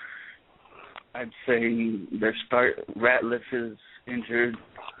 I'd say their Ratliff is injured.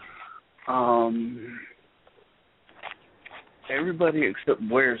 Everybody except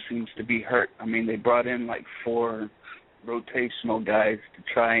Ware seems to be hurt. I mean, they brought in 4 rotational guys to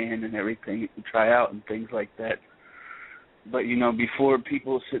try in and everything, try out and things like that. But, before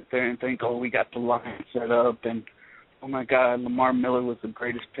people sit there and think, oh, we got the line set up and, oh, my God, Lamar Miller was the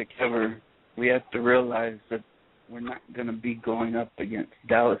greatest pick ever, we have to realize that we're not going to be going up against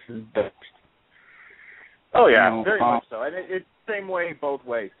Dallas's best. Oh, yeah, very much so. And it's the same way both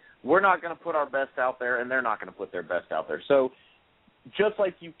ways. We're not going to put our best out there, and they're not going to put their best out there. So just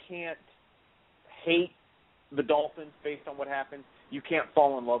like you can't hate the Dolphins based on what happens, you can't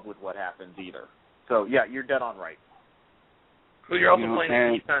fall in love with what happens either. So, yeah, you're dead on right. Well, you're also playing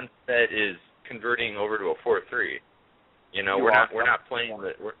a defense that is converting over to a 4-3. You know, we're not playing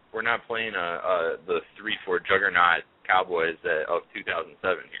the 3-4 juggernaut Cowboys of 2007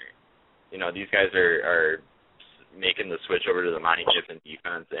 here. You know, these guys are making the switch over to the Monty Kiffin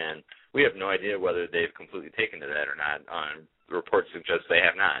defense, and we have no idea whether they've completely taken to that or not. The reports suggest they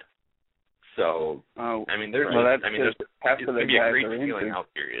have not. So, I mean, there's going to be a great feeling out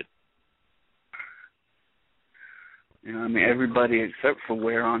period. You know, I mean, everybody except for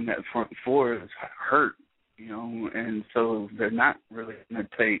Ware on that front four is hurt, you know, and so they're not really going to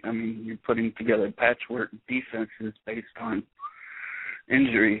take. I mean, you're putting together patchwork defenses based on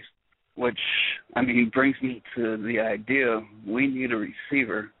injuries, which, I mean, brings me to the idea we need a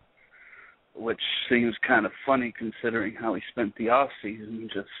receiver, which seems kind of funny considering how he spent the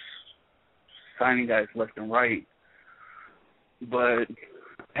offseason just signing guys left and right. But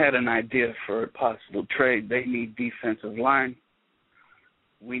had an idea for a possible trade. They need defensive line.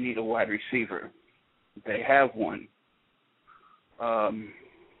 We need a wide receiver. They have one.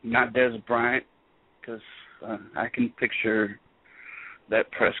 Not Des Bryant, because I can picture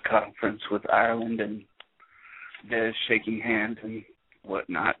that press conference with Ireland and Des shaking hands and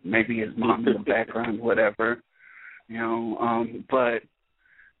whatnot. Maybe his mom in the background, whatever. You know, but,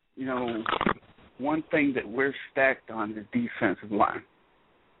 you know, one thing that we're stacked on is defensive line.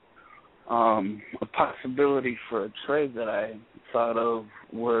 A possibility for a trade that I thought of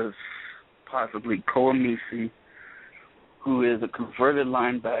was possibly Cole Meese, who is a converted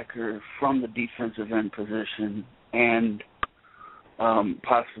linebacker from the defensive end position, and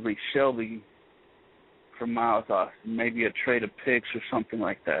possibly Shelby for Miles Austin, maybe a trade of picks or something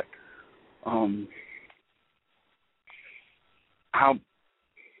like that. How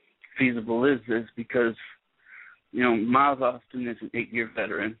feasible is this? Because, you know, Miles Austin is an 8-year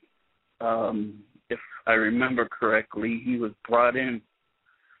veteran. If I remember correctly, he was brought in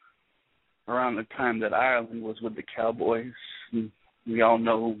around the time that Ireland was with the Cowboys. And we all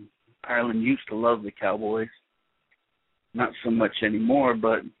know Ireland used to love the Cowboys. Not so much anymore,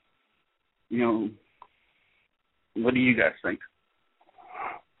 but, you know, what do you guys think?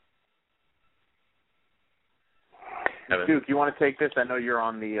 Duke, you want to take this? I know you're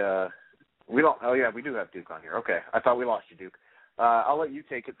on the we don't. Oh, yeah, we do have Duke on here. Okay. I thought we lost you, Duke. I'll let you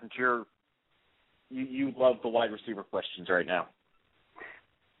take it since you love the wide receiver questions right now.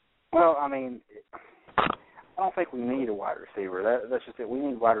 Well, I mean, I don't think we need a wide receiver. That's just it. We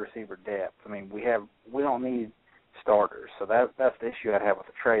need wide receiver depth. I mean, we don't need starters. So that's the issue I'd have with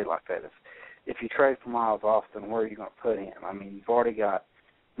a trade like that. If you trade for Miles Austin, where are you going to put him? I mean, you've already got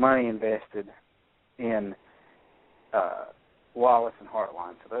money invested in Wallace and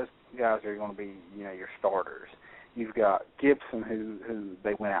Hartline. So those guys are going to be, you know, your starters. You've got Gibson, who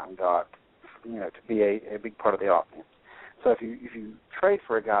they went out and got, you know, to be a big part of the offense. So if you trade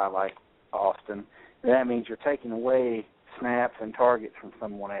for a guy like Austin, that means you're taking away snaps and targets from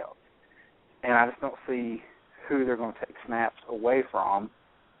someone else. And I just don't see who they're going to take snaps away from,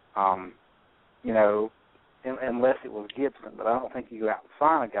 you know, unless it was Gibson. But I don't think you go out and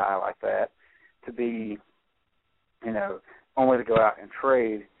sign a guy like that to be, you know, only to go out and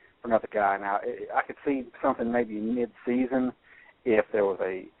trade for another guy. Now, I could see something maybe mid-season if there was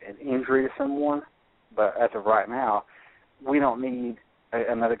an injury to someone, but as of right now, we don't need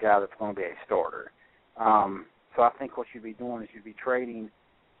another guy that's going to be a starter. So I think what you'd be doing is you'd be trading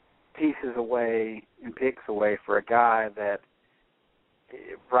pieces away and picks away for a guy that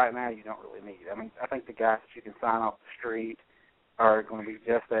right now you don't really need. I mean, I think the guys that you can sign off the street are going to be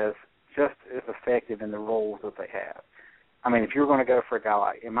just as effective in the roles that they have. I mean, if you're going to go for a guy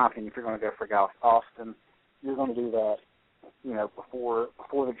like, in my opinion, if you're going to go for a guy like Austin, you're going to do that, you know, before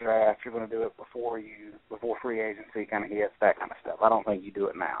the draft. You're going to do it before free agency kind of hits, that kind of stuff. I don't think you do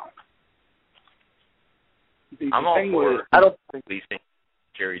it now. I'm all for leasing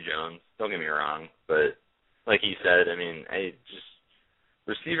Jerry Jones. Don't get me wrong, but like he said, I mean,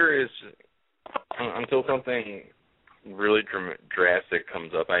 receiver is until something really drastic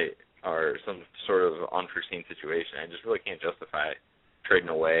comes up, or some sort of unforeseen situation, I just really can't justify trading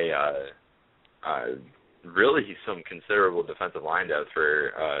away really some considerable defensive line depth for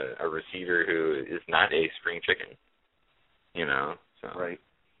a receiver who is not a spring chicken, you know. So, right.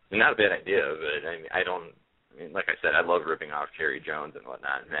 Not a bad idea, but I mean, like I said, I love ripping off Jerry Jones and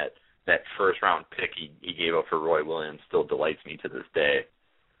whatnot, and that first round pick he gave up for Roy Williams still delights me to this day.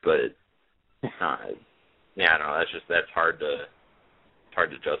 But yeah, I don't know. That's hard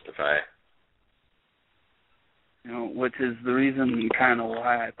to justify. which is the reason kind of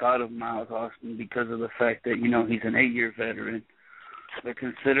why I thought of Miles Austin, because of the fact that, he's an 8-year veteran. They're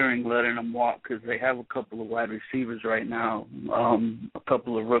considering letting him walk because they have a couple of wide receivers right now, a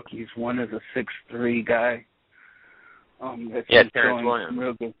couple of rookies. One is a 6'3" guy. Terrence Williams.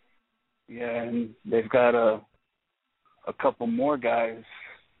 Real good. Yeah, and they've got a couple more guys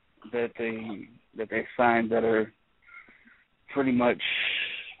that they signed that are pretty much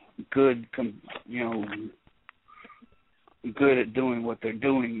good, good at doing what they're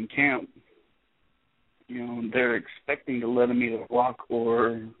doing in camp. They're expecting to let him either walk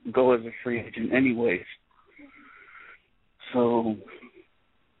or go as a free agent anyways. So,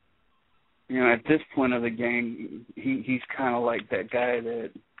 at this point of the game, he's kind of like that guy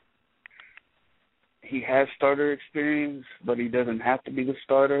that he has starter experience, but he doesn't have to be the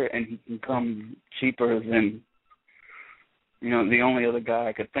starter, and he can come cheaper than, the only other guy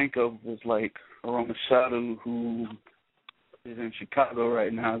I could think of was like Aromashadu, who is in Chicago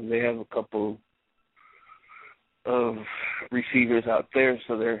right now. They have a couple of receivers out there,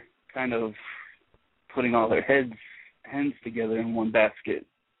 so they're kind of putting all their hens together in one basket.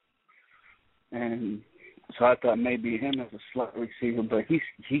 And so I thought maybe him as a slot receiver, but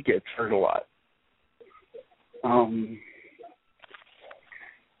he gets hurt a lot.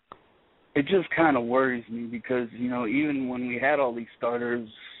 It just kind of worries me because, even when we had all these starters,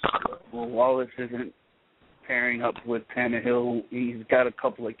 Wallace isn't pairing up with Tannehill. He's got a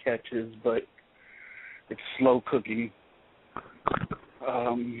couple of catches, but it's slow cooking.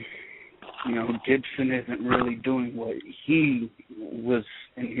 Gibson isn't really doing what he was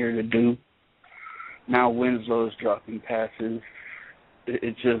in here to do. Now Winslow's dropping passes.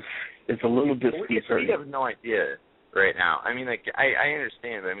 It's a little bit disconcerting. We have no idea right now. I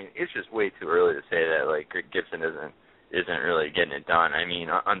understand, but it's just way too early to say that Gibson isn't really getting it done.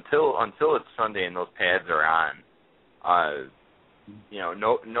 Until it's Sunday and those pads are on,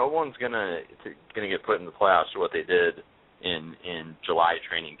 no one's gonna get put in the playoffs for what they did in July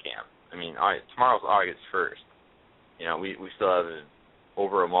training camp. Tomorrow's August 1st. We still have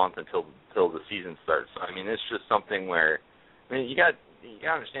over a month until the season starts. So, it's just something where you got to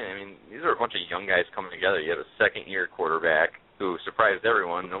understand. These are a bunch of young guys coming together. You have a second-year quarterback who surprised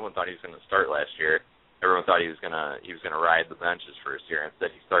everyone. No one thought he was going to start last year. Everyone thought he was going to ride the bench his first year.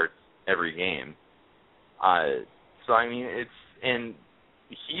 Instead, he starts every game. And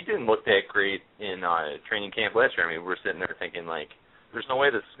he didn't look that great in training camp last year. We're sitting there thinking there's no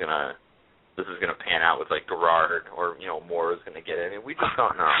way this is gonna pan out with Garrard or Moore is gonna get it. We just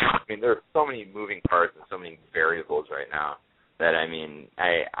don't know. There are so many moving parts and so many variables right now that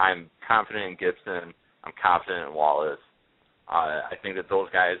I'm confident in Gibson. I'm confident in Wallace. I think that those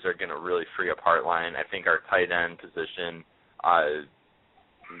guys are gonna really free up Hartline. I think our tight end position,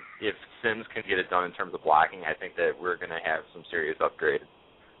 if Sims can get it done in terms of blocking, I think that we're going to have some serious upgrades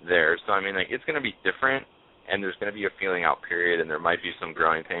there. So, it's going to be different, and there's going to be a feeling out period, and there might be some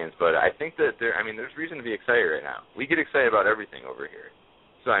growing pains. But I think that there's reason to be excited right now. We get excited about everything over here.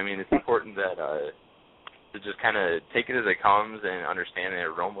 So, it's important that to just kind of take it as it comes and understand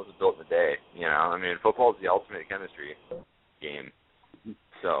that Rome wasn't built in a day. Football is the ultimate chemistry game.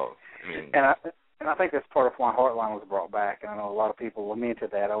 So, And I think that's part of why Hartline was brought back. And I know a lot of people lamented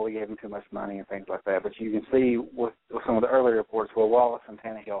that, we gave him too much money and things like that. But you can see with some of the early reports where Wallace and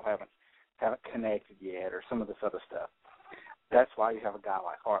Tannehill haven't connected yet, or some of this other stuff. That's why you have a guy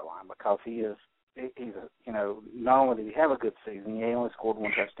like Hartline, because he's not only did he have a good season, he only scored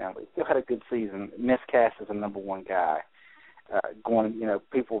one touchdown, but he still had a good season. Miscast as a number one guy,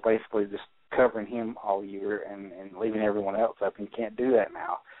 people basically just covering him all year and leaving everyone else up, and you can't do that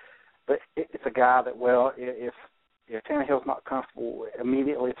now. But it's a guy that, if Tannehill's not comfortable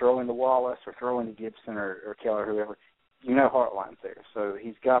immediately throwing to Wallace or throwing to Gibson or Keller, whoever, Hartline's there. So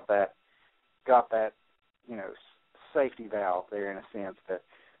he's got that, safety valve there in a sense that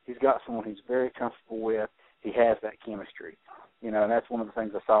he's got someone he's very comfortable with. He has that chemistry, and that's one of the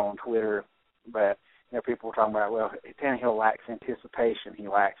things I saw on Twitter. But people were talking about, Tannehill lacks anticipation. He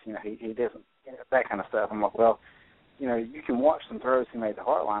lacks, he doesn't, that kind of stuff. I'm like, you can watch some throws he made to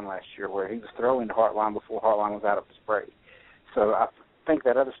Hartline last year where he was throwing to Hartline before Hartline was out of his break. So I think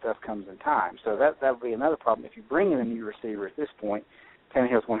that other stuff comes in time. So that would be another problem. If you bring in a new receiver at this point,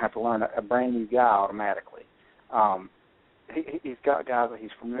 Tannehill's going to have to learn a brand new guy automatically. He's got guys that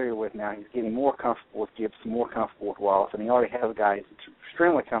he's familiar with now. He's getting more comfortable with Gibson, more comfortable with Wallace, and he already has a guy he's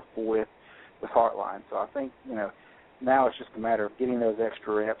extremely comfortable with Hartline. So I think, now it's just a matter of getting those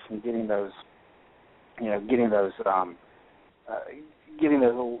extra reps and getting that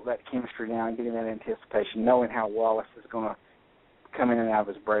chemistry down, getting that anticipation, knowing how Wallace is going to come in and out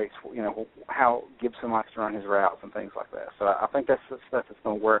of his breaks, how Gibson likes to run his routes and things like that. So I think that's the stuff that's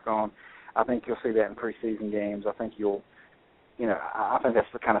going to work on. I think you'll see that in preseason games. I think I think that's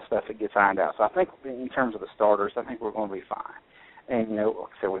the kind of stuff that gets ironed out. So I think in terms of the starters, I think we're going to be fine. And, like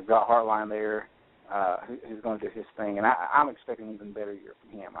I said, we've got Hartline there who's going to do his thing. And I'm expecting an even better year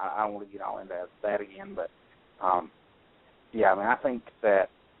from him. I don't want to get all into that again. But, I think that,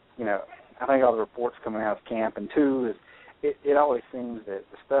 I think all the reports coming out of camp, and two is it always seems that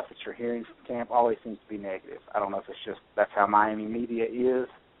the stuff that you're hearing from camp always seems to be negative. I don't know if it's just that's how Miami media is.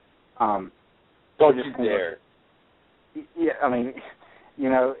 Don't you dare. Yeah, I mean,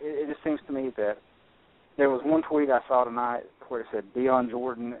 it just seems to me that there was one tweet I saw tonight where it said Deion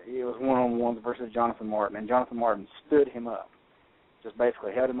Jordan, it was one-on-ones versus Jonathan Martin, and Jonathan Martin stood him up, just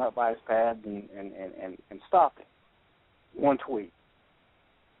basically held him up by his pads and stopped him. One tweet.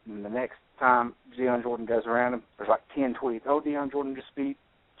 And the next time Deion Jordan goes around him, there's like 10 tweets. Oh, Deion Jordan just beat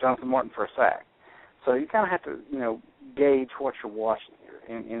Jonathan Martin for a sack. So you kind of have to, gauge what you're watching here.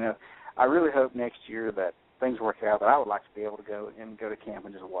 And, I really hope next year that things work out, but I would like to be able to go to camp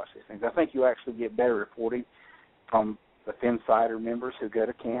and just watch these things. I think you actually get better reporting from the Phinsider members who go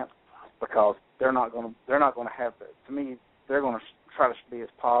to camp because they're not going to have to me, they're going to try to be as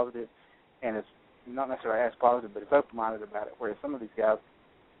positive and as not necessarily as positive, but as open-minded about it, whereas some of these guys,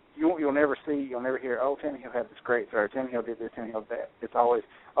 you'll never hear, oh, Tannehill had this great throw, Tannehill did this, Tannehill did that. It's always,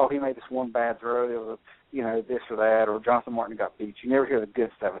 oh, he made this one bad throw, there was this or that, or Jonathan Martin got beat. You never hear the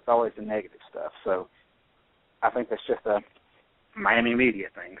good stuff. It's always the negative stuff. So I think that's just a Miami media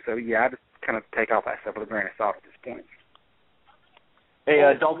thing. So, I just kind of take off that stuff with a grain of salt at this point. Hey,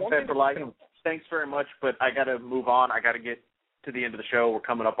 Dolphins fan for life, thanks very much, but I got to move on. I got to get to the end of the show. We're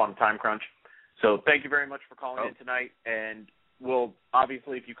coming up on a time crunch. So thank you very much for calling in tonight, and we'll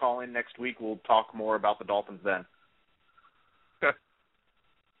obviously, if you call in next week, we'll talk more about the Dolphins then. Okay.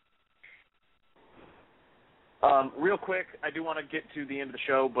 Real quick, I do want to get to the end of the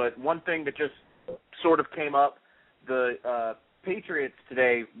show, but one thing that just sort of came up, the Patriots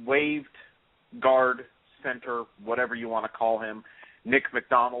today waived guard, center, whatever you want to call him, Nick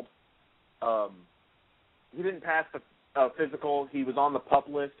McDonald. He didn't pass the physical. He was on the PUP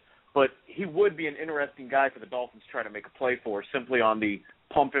list. But he would be an interesting guy for the Dolphins to try to make a play for, simply on the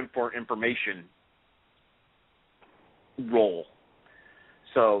pump him for information role.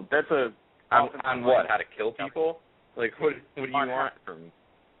 So that's on what? How to kill people? Like what do you want from?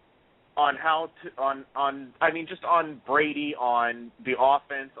 Just on Brady, on the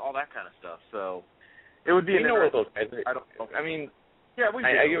offense, all that kind of stuff. So it would be. You know what those guys are, I don't know. I mean, yeah, we do.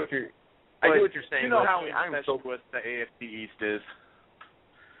 I get what you're saying. You know how special with the AFC East is.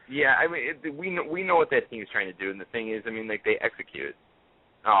 Yeah, I mean, we know what that team is trying to do, and the thing is, I mean, like, they execute.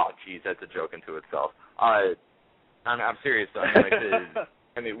 Oh, geez, that's a joke into itself. I'm serious, though.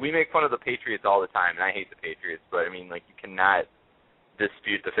 I mean, we make fun of the Patriots all the time, and I hate the Patriots, but, I mean, like, you cannot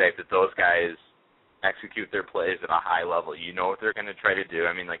dispute the fact that those guys execute their plays at a high level. You know what they're going to try to do.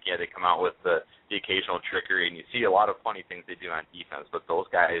 I mean, like, yeah, they come out with the occasional trickery, and you see a lot of funny things they do on defense, but those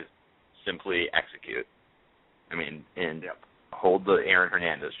guys simply execute. I mean, and hold the Aaron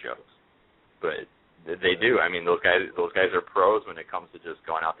Hernandez jokes, but they do. I mean, those guys are pros when it comes to just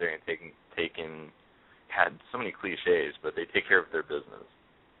going out there and taking. Had so many cliches, but they take care of their business.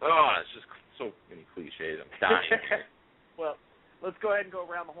 Oh, it's just so many cliches. I'm dying. Well, let's go ahead and go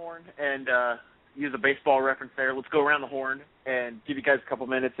around the horn and use a baseball reference there. Let's go around the horn and give you guys a couple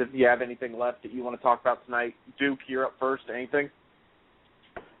minutes if you have anything left that you want to talk about tonight. Duke, you're up first. Anything?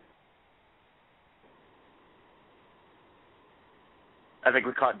 I think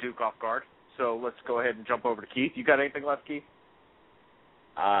we caught Duke off guard, so let's go ahead and jump over to Keith. You got anything left, Keith?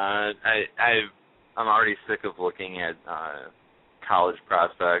 I'm already sick of looking at college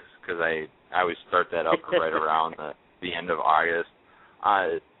prospects because I always start that up right around the end of August.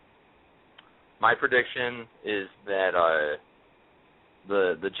 My prediction is that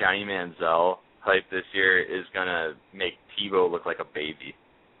the Johnny Manziel hype this year is gonna make Tebow look like a baby.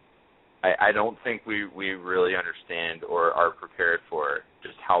 I don't think we really understand or are prepared for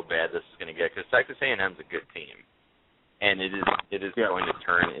just how bad this is going to get, because Texas A&M is a good team, and it is going to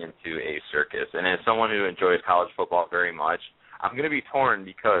turn into a circus. And as someone who enjoys college football very much, I'm going to be torn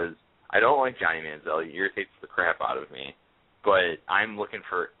because I don't like Johnny Manziel. He irritates the crap out of me, but I'm looking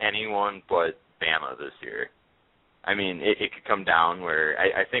for anyone but Bama this year. I mean, it could come down where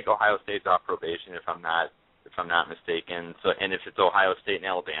I think Ohio State's off probation if I'm not mistaken. So, and if it's Ohio State and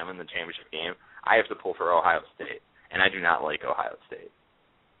Alabama in the championship game, I have to pull for Ohio State, and I do not like Ohio State.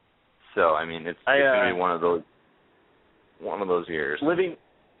 So, I mean, it's going to be one of those years.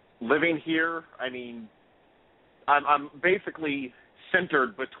 Living here, I mean, I'm basically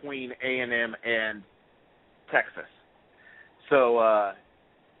centered between A&M and Texas. So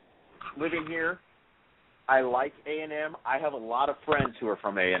living here, I like A&M. I have a lot of friends who are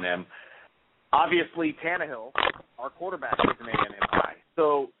from A&M. Obviously, Tannehill, our quarterback, is an A&M guy.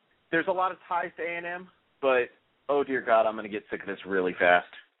 So there's a lot of ties to A&M, but, oh, dear God, I'm going to get sick of this really fast.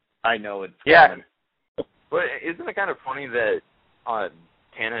 I know it's coming. But isn't it kind of funny that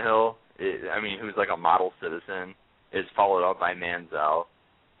Tannehill, who's like a model citizen, is followed up by Manziel,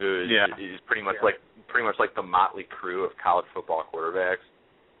 who is pretty much like the motley crew of college football quarterbacks.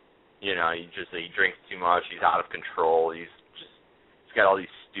 You know, he drinks too much. He's out of control. He's got all these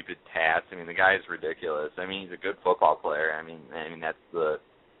stupid tats. I mean, the guy is ridiculous. I mean, he's a good football player. I mean that's the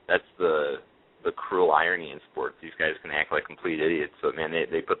cruel irony in sports. These guys can act like complete idiots, but man,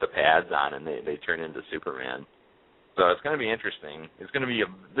 they put the pads on and they turn into Superman. So it's going to be interesting. It's going to be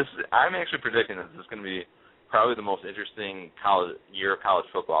I'm actually predicting that this is going to be probably the most interesting year of college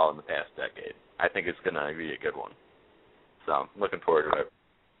football in the past decade. I think it's going to be a good one. So looking forward to it.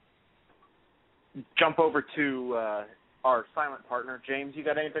 Jump over to our silent partner. James, you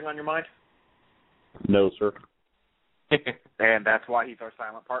got anything on your mind? No, sir. And that's why he's our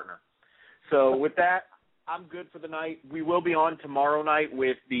silent partner. So with that, I'm good for the night. We will be on tomorrow night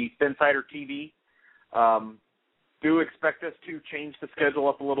with the Phinsider TV. Do expect us to change the schedule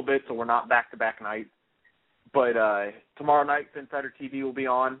up a little bit so we're not back-to-back nights. But tomorrow night, Phinsider TV will be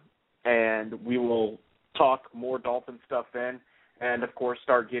on, and we will talk more Dolphin stuff then, and, of course,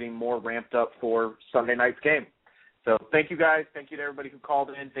 start getting more ramped up for Sunday night's game. So thank you, guys. Thank you to everybody who called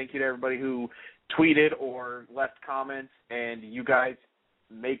in. Thank you to everybody who tweeted or left comments. And you guys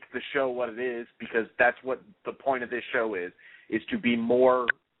make the show what it is, because that's what the point of this show is to be more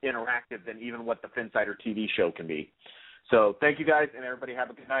interactive than even what the Phinsider TV show can be. So thank you, guys, and everybody have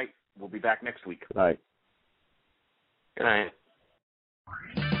a good night. We'll be back next week. Good night. Good night.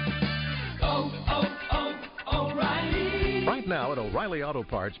 Right now at O'Reilly Auto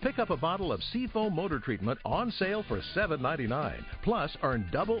Parts, pick up a bottle of Seafoam Motor Treatment on sale for $7.99. Plus, earn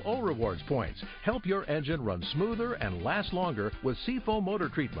double O Rewards points. Help your engine run smoother and last longer with Seafoam Motor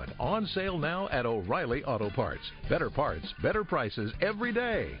Treatment on sale now at O'Reilly Auto Parts. Better parts, better prices every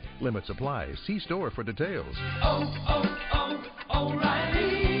day. Limit supplies. See store for details.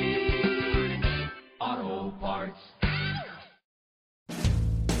 O'Reilly Auto Parts.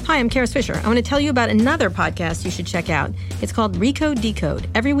 Hi, I'm Kara Swisher. I want to tell you about another podcast you should check out. It's called Recode Decode.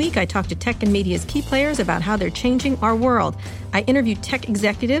 Every week, I talk to tech and media's key players about how they're changing our world. I interview tech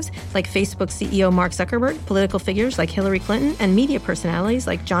executives like Facebook CEO Mark Zuckerberg, political figures like Hillary Clinton, and media personalities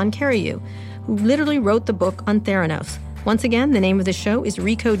like John Carreyrou, who literally wrote the book on Theranos. Once again, the name of the show is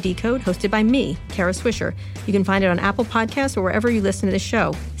Recode Decode, hosted by me, Kara Swisher. You can find it on Apple Podcasts or wherever you listen to the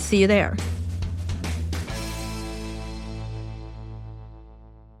show. See you there.